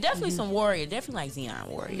done. But definitely some Warrior, definitely like Xenon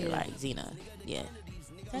Warrior, like Xena, yeah. Is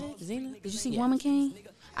that it? Xena? Did you see Woman King?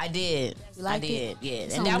 I did. You liked I did, it? yeah.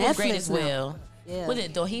 It's And on that was Netflix great as now. well. Yeah. Was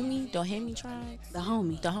it Doheny tribe? The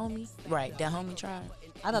homie. The homie. Right, the homie tribe.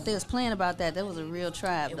 I thought they was playing about that. That was a real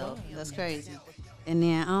tribe, though. That's crazy. And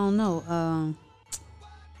then, I don't know.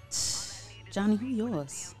 Johnny, who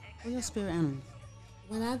yours? Who your spirit animal?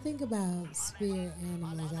 When I think about spirit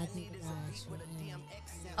animals, I think about actual animals.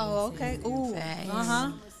 Oh, okay. Ooh.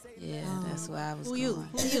 Uh-huh. Yeah, that's where I was Who going.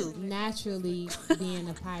 you? Naturally, being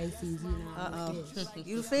a Pisces, I'm a fish.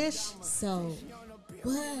 You the fish? So,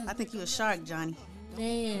 but I think you a shark, Johnny.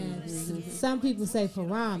 man, some people say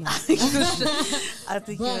piranha. I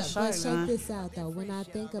think you're a shark, but check man. this out though. When I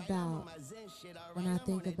think about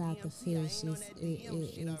the fish,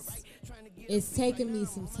 it's taken me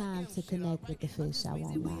some time to connect with the fish. I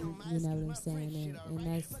won't lie. You know what I'm saying? And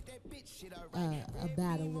that's a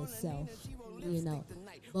battle with self. You know.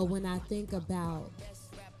 But when I think about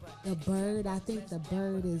the bird, I think the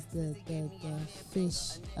bird is the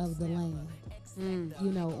fish of the land.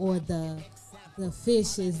 You know, or the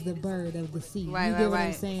fish is the bird of the sea. Right, you get what right.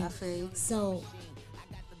 I'm saying? I feel you. So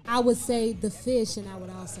I would say the fish, and I would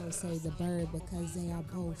also say the bird, because they are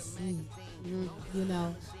both free. You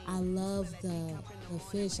know, I love the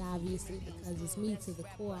fish, obviously, because it's me to the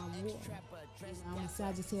core. I'm water. You know, I'm a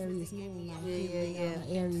Sagittarius moon, like I'm an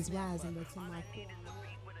Aries rising, but to my core,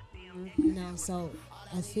 you know. So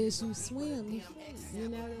a fish, you swim, you free. You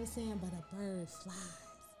know what I'm saying? But a bird flies,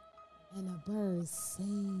 and a bird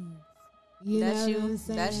sings. You That's know you. what I'm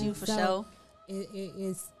saying? That's you for So sure.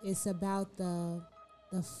 It's about the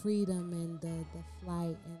freedom and the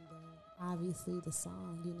flight and obviously the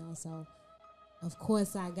song, you know. So of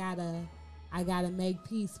course I gotta make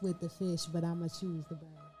peace with the fish, but I'ma choose the bird.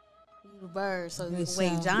 You the bird. So For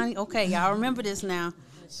wait, sure. Johnny. Okay, y'all remember this now.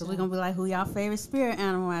 So we're gonna be like, who y'all favorite spirit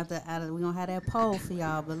animal after we're gonna have that poll for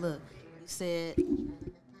y'all. But look, you said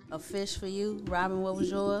a fish for you. Robin, what was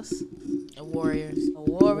yours? A warrior. A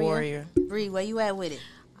warrior. Warrior. Bree, where you at with it?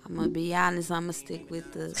 I'm gonna be honest. I'm gonna stick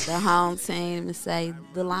with the home team and say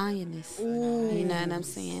the lioness. Ooh. You know what I'm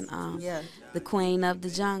saying? Yeah. The queen of the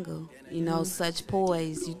jungle. You know, such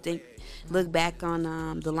poise. You think, look back on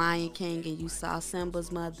the Lion King and you saw Simba's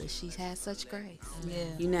mother. She had such grace.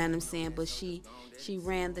 Yeah. You know what I'm saying? But she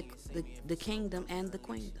ran the kingdom and the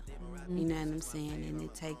queendom. You know what I'm saying? And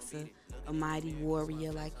it takes a mighty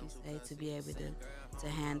warrior, like you say, to be able to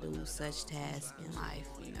handle such tasks in life.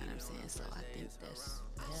 You know what I'm saying? So I think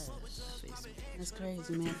That's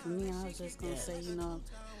crazy, man. For me, I was just gonna say, you know,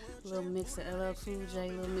 a little mix of LL Cool J,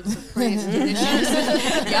 a little mix of Prince.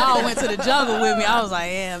 Y'all went to the jungle with me. I was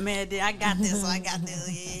like, yeah, man, I got this. I got this.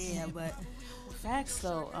 Yeah. But facts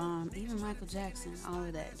though, even Michael Jackson, all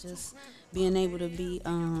of that, just being able to be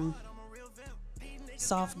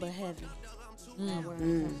soft but heavy. A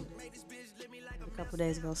couple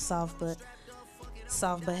days ago, soft but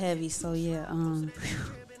heavy. So yeah,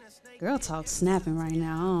 girl talk snapping right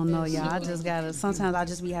now. I don't know, y'all. I just gotta. Sometimes I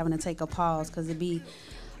just be having to take a pause because it be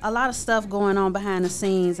a lot of stuff going on behind the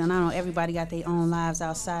scenes, and I know everybody got their own lives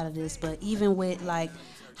outside of this. But even with like,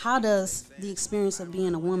 how does the experience of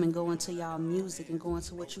being a woman go into y'all music and go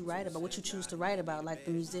into what you write about, what you choose to write about, like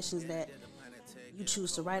the musicians that you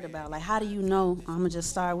choose to write about? Like, how do you know? I'm gonna just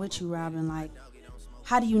start with you, Robin. Like,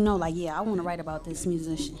 how do you know? Like, yeah, I want to write about this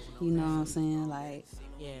musician. You know what I'm saying? Like,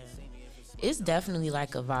 yeah, it's definitely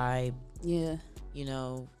like a vibe. Yeah. You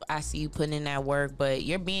know, I see you putting in that work, but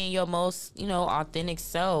you're being your most, you know, authentic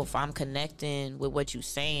self. I'm connecting with what you're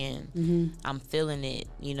saying. I'm feeling it,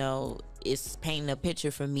 you know. It's painting a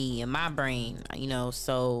picture for me in my brain, you know,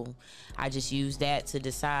 so I just use that to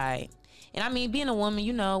decide. And I mean, being a woman,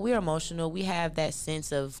 you know, we're emotional. We have that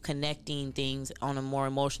sense of connecting things on a more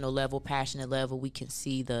emotional level, passionate level. We can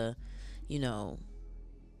see the, you know,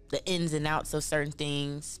 the ins and outs of certain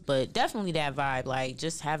things, but definitely that vibe, like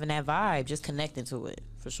just having that vibe, just connecting to it,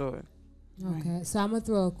 for sure. Okay, so I'm gonna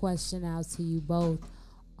throw a question out to you both.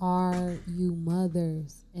 Are you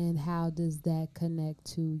mothers, and how does that connect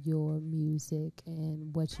to your music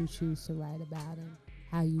and what you choose to write about and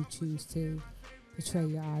how you choose to portray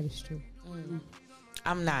your artistry?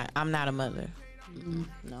 I'm not a mother.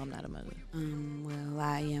 No, I'm not a mother. Well,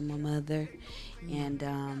 I am a mother, and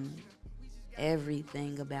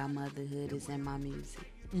everything about motherhood is in my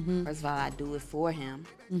music. First of all, I do it for him,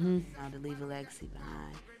 you know, to leave a legacy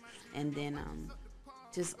behind, and then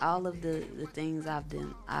just all of the things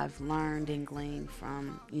I've learned and gleaned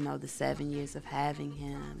from, you know, the 7 years of having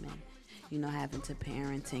him, and you know, having to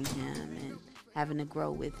parenting him and having to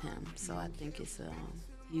grow with him. So I think it's a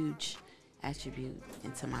huge attribute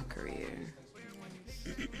into my career.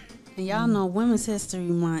 And y'all know Women's History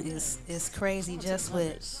Month is crazy just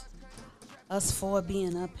with us four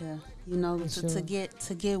being up here. You know, to get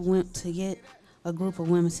a group of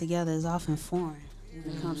women together is often foreign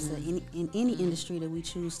when it comes to any industry that we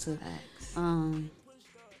choose to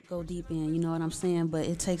go deep in. You know what I'm saying? But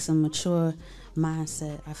it takes a mature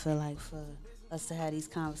mindset, I feel like, for us to have these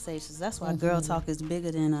conversations. That's why Girl Talk is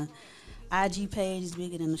bigger than a IG page, is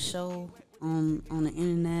bigger than a show on the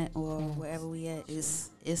internet or wherever we at. It's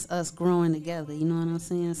us growing together. You know what I'm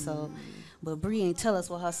saying? So, but Bree ain't tell us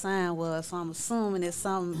what her sign was, so I'm assuming it's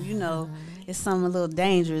something. You know, it's something a little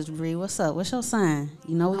dangerous. Bree, what's up? What's your sign?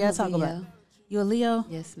 You know, we gotta talk about. You a Leo?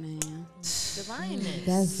 Yes, ma'am. The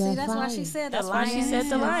lioness. That's why she said that's the why lioness. she said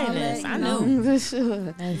the lioness. I knew. For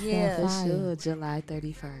sure. Yeah. For sure. July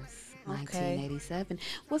 31st. 1987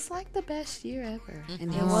 was like the best year ever in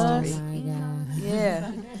history.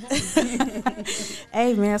 Yeah.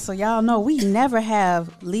 Hey man, so y'all know we never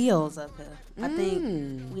have Leos up here. I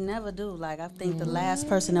think we never do. Like I think the last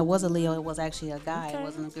person that was a Leo, it was actually a guy. It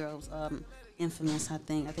wasn't a girl. It was infamous. I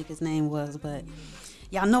think his name was. But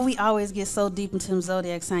y'all know we always get so deep into them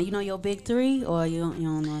zodiac sign. You know your big three, or you don't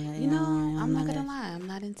know that. You know, I'm not gonna lie. I'm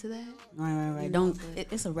not into that. Right. Don't.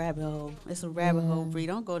 It's a rabbit hole. It's a rabbit hole, Bree.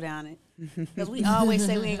 Don't go down it. Because we always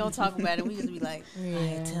say we ain't gonna talk about it. We just be like,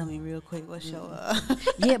 hey, tell me real quick what's your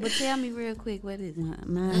Yeah, but tell me real quick what is it?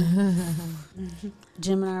 Mine,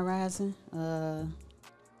 Gemini rising,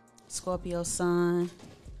 Scorpio sun,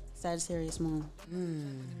 Sagittarius moon.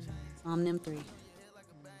 So I'm them three.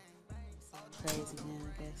 Crazy man,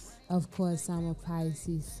 I guess. Of course, I'm a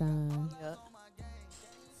Pisces sun. Yep.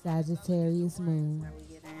 Sagittarius moon. Where we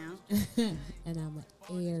get down. And I'm an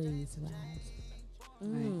Aries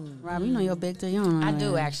rising. Rob, you know your big three. You don't know I that.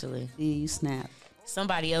 do actually. Yeah, you snap.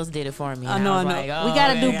 Somebody else did it for me. I know. Like, we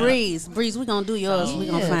gotta do Breeze. Breeze, we gonna do yours. We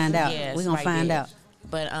gonna find out. Yes, we gonna find out.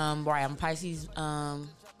 But right, I'm Pisces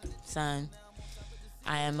sun.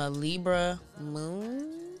 I am a Libra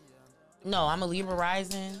moon. No, I'm a Libra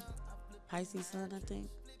rising. Pisces sun, I think.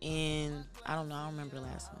 And I don't know. I don't remember the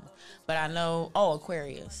last one. But I know. Oh,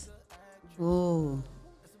 Aquarius. Ooh.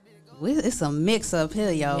 It's a mix up here,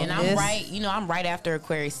 yo. And I'm right, I'm right after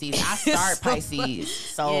Aquarius season. I start Pisces.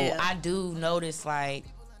 So yeah. I do notice, like,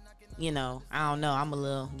 I don't know. I'm a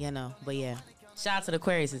little, but yeah. Shout out to the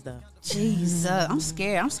Aquariuses, though. Jesus. I'm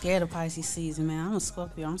scared. I'm scared of Pisces season, man. I'm a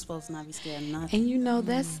Scorpio. I'm supposed to not be scared of nothing. And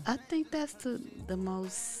I think that's the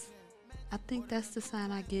most, I think that's the sign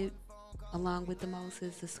I get along with the most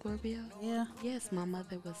is the Scorpio. Yeah. Yes, my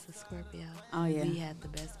mother was a Scorpio. Oh, yeah. We had the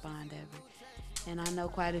best bond ever. And I know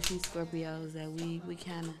quite a few Scorpios that we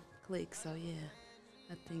kind of click. So, yeah,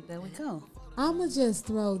 I think there we go. I'm going to just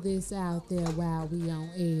throw this out there while we on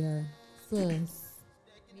air. Sus,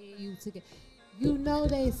 me and you together. You know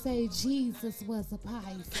they say Jesus was a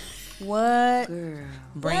Pisces. What? Girl.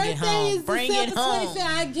 Bring it home. Bring it home.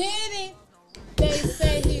 I get it. They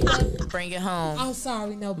say he was. Bring it home. I'm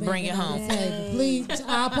sorry, no. Bring it home. Please,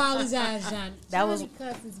 I apologize, Johnny. That was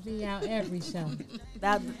cusses me out every show.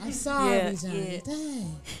 I'm sorry, Johnny.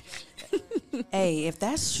 Dang. Hey, if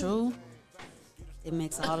that's true, it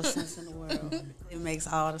makes all the sense in the world. It makes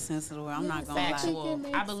all the sense in the world. I'm not gonna Factual.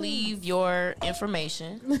 I believe your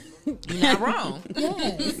information. You're not wrong.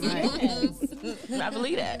 Yes. I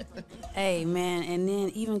believe that. Hey, man, and then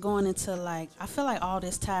even going into I feel like all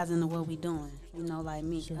this ties into what we doing. Like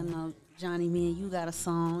me, I know Johnny, me and you got a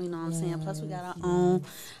song, you know what I'm saying? Plus we got our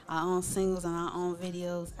own singles and our own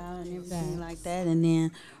videos out and everything like that. And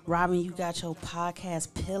then Robin, you got your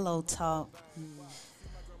podcast Pillow Talk.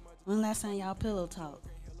 When last time y'all pillow talk?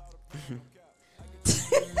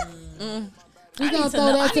 We gonna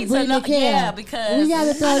throw that to Brittany Care. Yeah, because we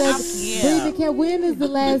gotta throw that to Brittany Care. When is the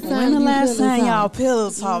last time? When the last time y'all pillow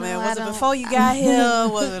talk, man? Was it before you got here?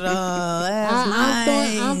 Was it last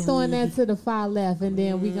night? I'm throwing that to the far left, and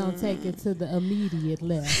then we gonna take it to the immediate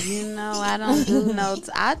left. I don't do no.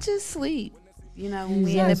 I just sleep. When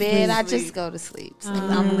we in the bed, I just go to sleep. So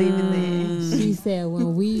I'm leaving there. She said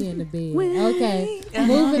when we in the bed. Okay.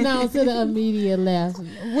 Moving on to the immediate left.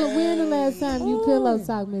 When the last time you pillow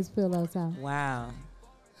talk, Miss Pillow Talk? Wow.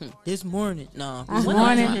 This morning. No. This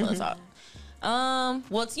morning.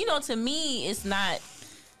 Well, to me, it's not,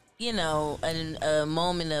 a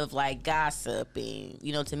moment of like gossiping.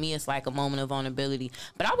 To me, it's like a moment of vulnerability.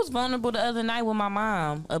 But I was vulnerable the other night with my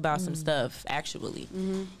mom about some stuff, actually.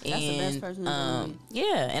 Mm-hmm. That's the best person to do.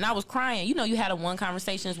 Yeah, and I was crying. You had one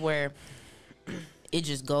conversations where it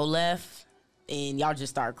just go left and y'all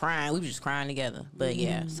just start crying. We were just crying together. But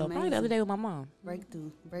yeah, so probably the other day with my mom.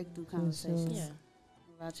 Breakthrough conversations. Yeah.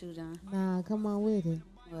 What about you, John? Nah, come on with it.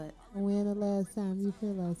 What? When the last time you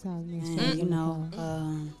pillow talk, Miss Man, you know,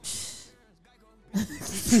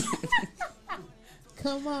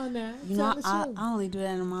 come on now. you know, I only do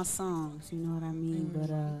that in my songs. You know what I mean? But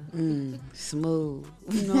smooth.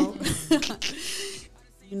 You know,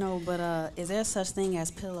 you know. But is there such thing as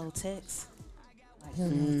pillow text? Like, Pillow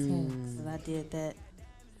text. 'cause I did that.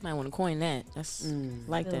 Might want to coin that. That's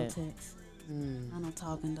like pillow that. text. I know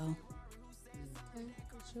talking though. Okay,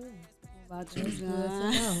 for sure. What about you, That's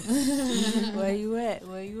John? good to know. Where you at?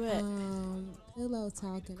 Where you at? Pillow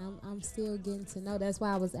talking. I'm still getting to know. That's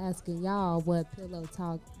why I was asking y'all what pillow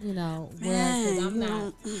talk, was, because I'm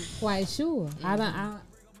not quite sure. I don't know.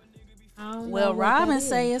 Well, what Robin that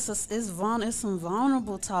say is. it's some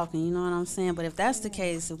vulnerable talking. You know what I'm saying? But if that's the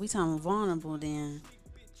case, if we talking vulnerable, then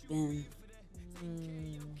I'm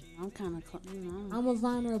kind of, I'm a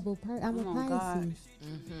vulnerable person. I'm a Oh, God. Pisces.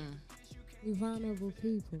 We vulnerable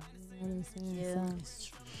people. You know what I'm saying? Yeah.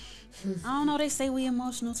 So, I don't know. They say we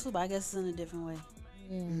emotional too, but I guess it's in a different way.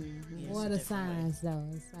 yeah. Water signs though.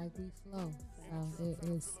 It's like we flow. So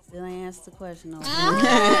it's still ain't answered the question though.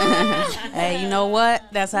 Hey, you know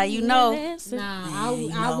what? That's how you know. Nah,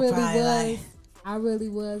 I really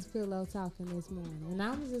was pillow talking this morning, and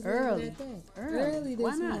I was just Early. at that. Early. Early this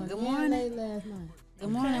Why not? morning. Good and morning. late last night. Good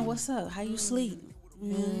morning. What's up? How you sleep?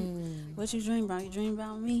 What you dream about? You dream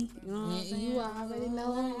about me? You know what I'm saying? You already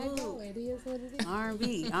know how I go. It is what it is.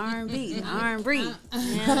 R&B.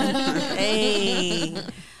 Hey.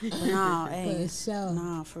 No, hey. For sure.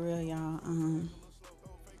 No, for real, y'all.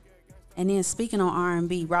 And then speaking on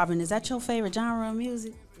R&B, Robin, is that your favorite genre of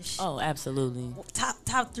music? Oh, absolutely.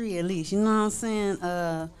 Top 3 at least. You know what I'm saying?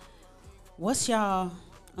 What's y'all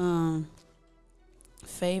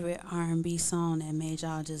favorite R&B song that made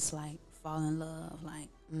y'all just like fall in love? Like,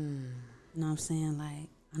 you know what I'm saying? Like,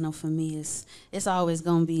 I know for me, it's always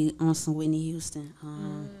gonna be on some Whitney Houston.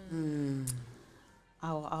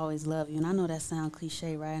 I will always love you, and I know that sound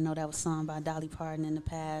cliche, right? I know that was sung by Dolly Parton in the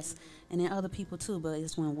past, and then other people too. But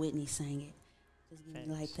it's when Whitney sang it. Just give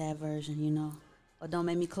me like that version, you know. Or Don't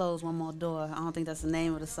Make Me Close One More Door. I don't think that's the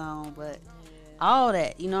name of the song, but all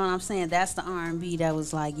that, you know what I'm saying? That's the R&B that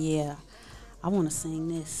was like, yeah, I want to sing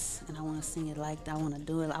this, and I want to sing it like that. I want to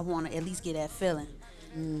do it. I want to at least get that feeling.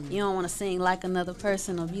 You don't want to sing like another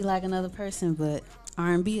person or be like another person, but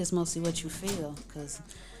R&B is mostly what you feel, because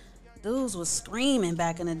dudes was screaming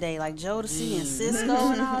back in the day, like Jodeci and Cisco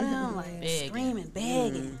and all them, like screaming,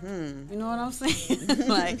 begging. You know what I'm saying?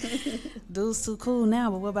 Like, dudes too cool now.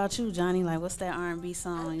 But what about you, Johnny? Like, what's that R&B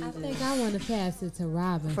song? I think I want to pass it to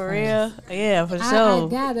Robin. For first. real? Yeah, for I sure.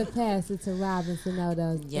 gotta pass it to Robin to know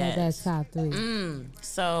those. Yes. That's top 3.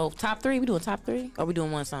 So top 3, we doing top 3, or we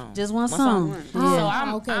doing one song? Just one song. So Yeah.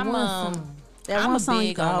 I'm That I'm one a song you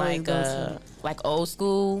big can on always go to. like old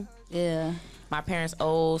school. Yeah. My parents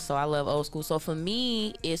old, so I love old school. So for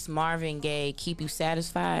me, it's Marvin Gaye, Keep You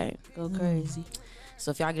Satisfied. Go crazy.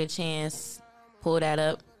 So if y'all get a chance, pull that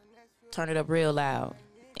up, turn it up real loud,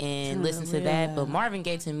 and listen to that. But Marvin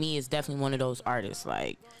Gaye to me is definitely one of those artists.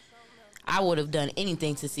 Like, I would have done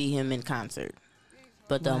anything to see him in concert.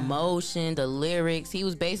 But the emotion, the lyrics, he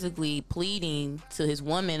was basically pleading to his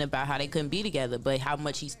woman about how they couldn't be together, but how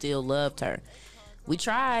much he still loved her. We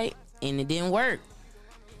tried, and it didn't work.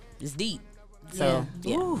 It's deep. So,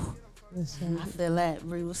 yeah. Ooh. I feel that.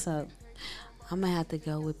 Bree, what's up? I'm gonna have to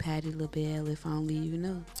go with Patti LaBelle, If Only You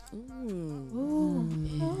Knew. Ooh.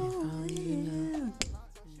 Yeah, If Only You Knew.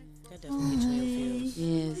 That definitely gets you in your feels.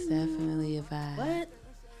 Yeah, it's definitely a vibe. What?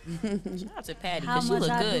 Shout out to Patty, How because she much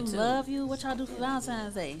look I good, do too. love you? What y'all do for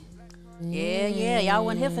Valentine's Day? Yeah. Y'all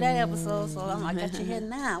wasn't here for that episode, so I got you here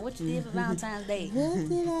now. What you did for Valentine's Day? What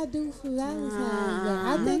did I do for Valentine's Day?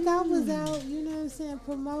 I think I was out, you know what I'm saying,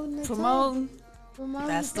 promoting the Promoting.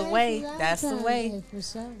 That's the way. That's the way. For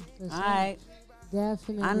sure. All right.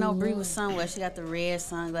 Definitely. I know Bree was somewhere. She got the red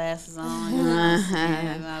sunglasses on. You know what I'm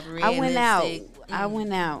saying? The red I went lipstick.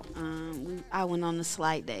 out. I went on a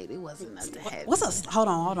slight date. It wasn't nothing heavy. Hold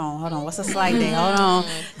on. What's a slight date? Hold on.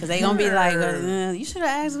 Because they going to be like, you should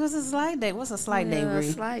have asked what's a slight date. What's a slight date, Bree?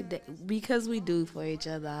 A slight date. Because we do for each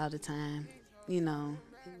other all the time. You know,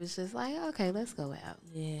 it was just like, okay, let's go out.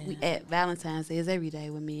 Yeah. At Valentine's Day is every day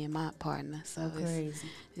with me and my partner. So crazy.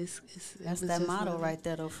 That's it that was motto just right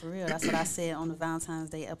there, though, for real. That's what I said on the Valentine's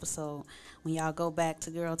Day episode. When y'all go back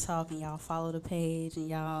to Girl Talk and y'all follow the page and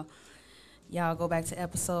y'all go back to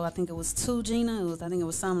episode, I think it was 2, Gina. I think it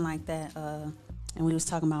was something like that. And we was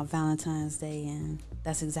talking about Valentine's Day, and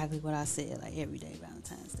that's exactly what I said. Like, every day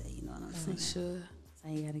Valentine's Day, you know what I'm saying? Sure. So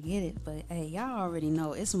you gotta get it. But hey, y'all already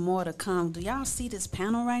know it's more to come. Do y'all see this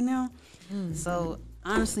panel right now? So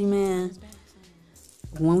honestly, man,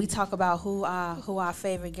 when we talk about who our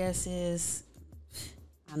favorite guest is,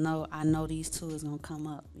 I know these two is gonna come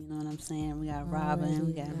up. You know what I'm saying? We got Robin,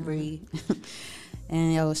 we got Bree,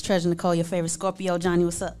 and it's Treasure Nicole, your favorite Scorpio. Johnny,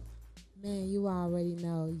 what's up? Man, you already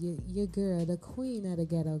know your girl, the queen of the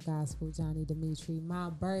ghetto gospel, Johnny Dimitri.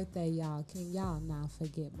 My birthday, y'all. Can y'all not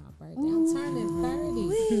forget my birthday? I'm turning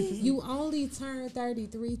 30. You only turn 30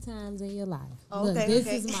 3 times in your life. Okay, Look, this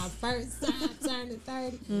okay. is my first time turning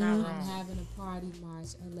 30. I'm having a party March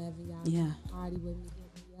 11. Y'all Yeah. party with me.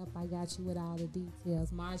 Hit me up. I got you with all the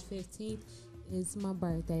details. March 15th is my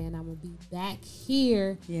birthday, and I'm going to be back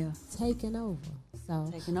here taking over.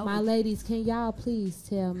 So, my ladies, can y'all please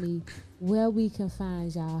tell me where we can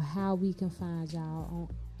find y'all, how we can find y'all, on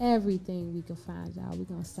everything we can find y'all. We're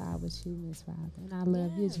going to start with you, Miss Robin. I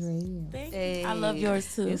love your dread. Thank you. I love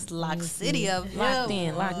yours too. It's Lock City up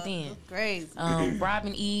here. Locked in. Crazy.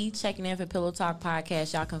 Robin E, checking in for Pillow Talk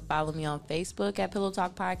Podcast. Y'all can follow me on Facebook at Pillow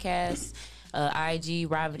Talk Podcast, IG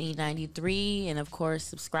Robin E 93, and of course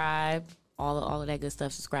subscribe. All of that good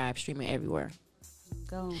stuff. Subscribe, stream it everywhere.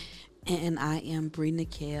 Go. And I am Bree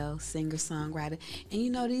Nikel, singer-songwriter. And you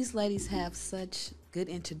know, these ladies have such good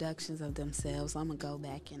introductions of themselves. I'm going to go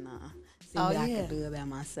back and see what I can do about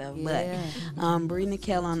myself. Yeah. But Bree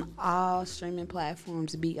Nikel on all streaming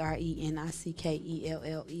platforms,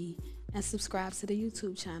 BRENICKELLE. And subscribe to the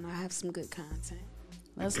YouTube channel. I have some good content.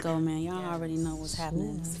 Let's go, man. Y'all already know what's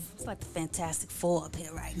happening. It's like the Fantastic Four up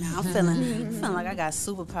here right now. I'm feeling like I got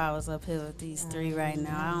superpowers up here with these three right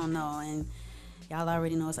now. I don't know. And y'all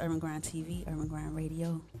already know it's Urban Grind TV, Urban Grind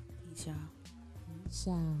Radio. Peace, y'all.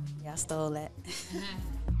 Ciao. Y'all stole that.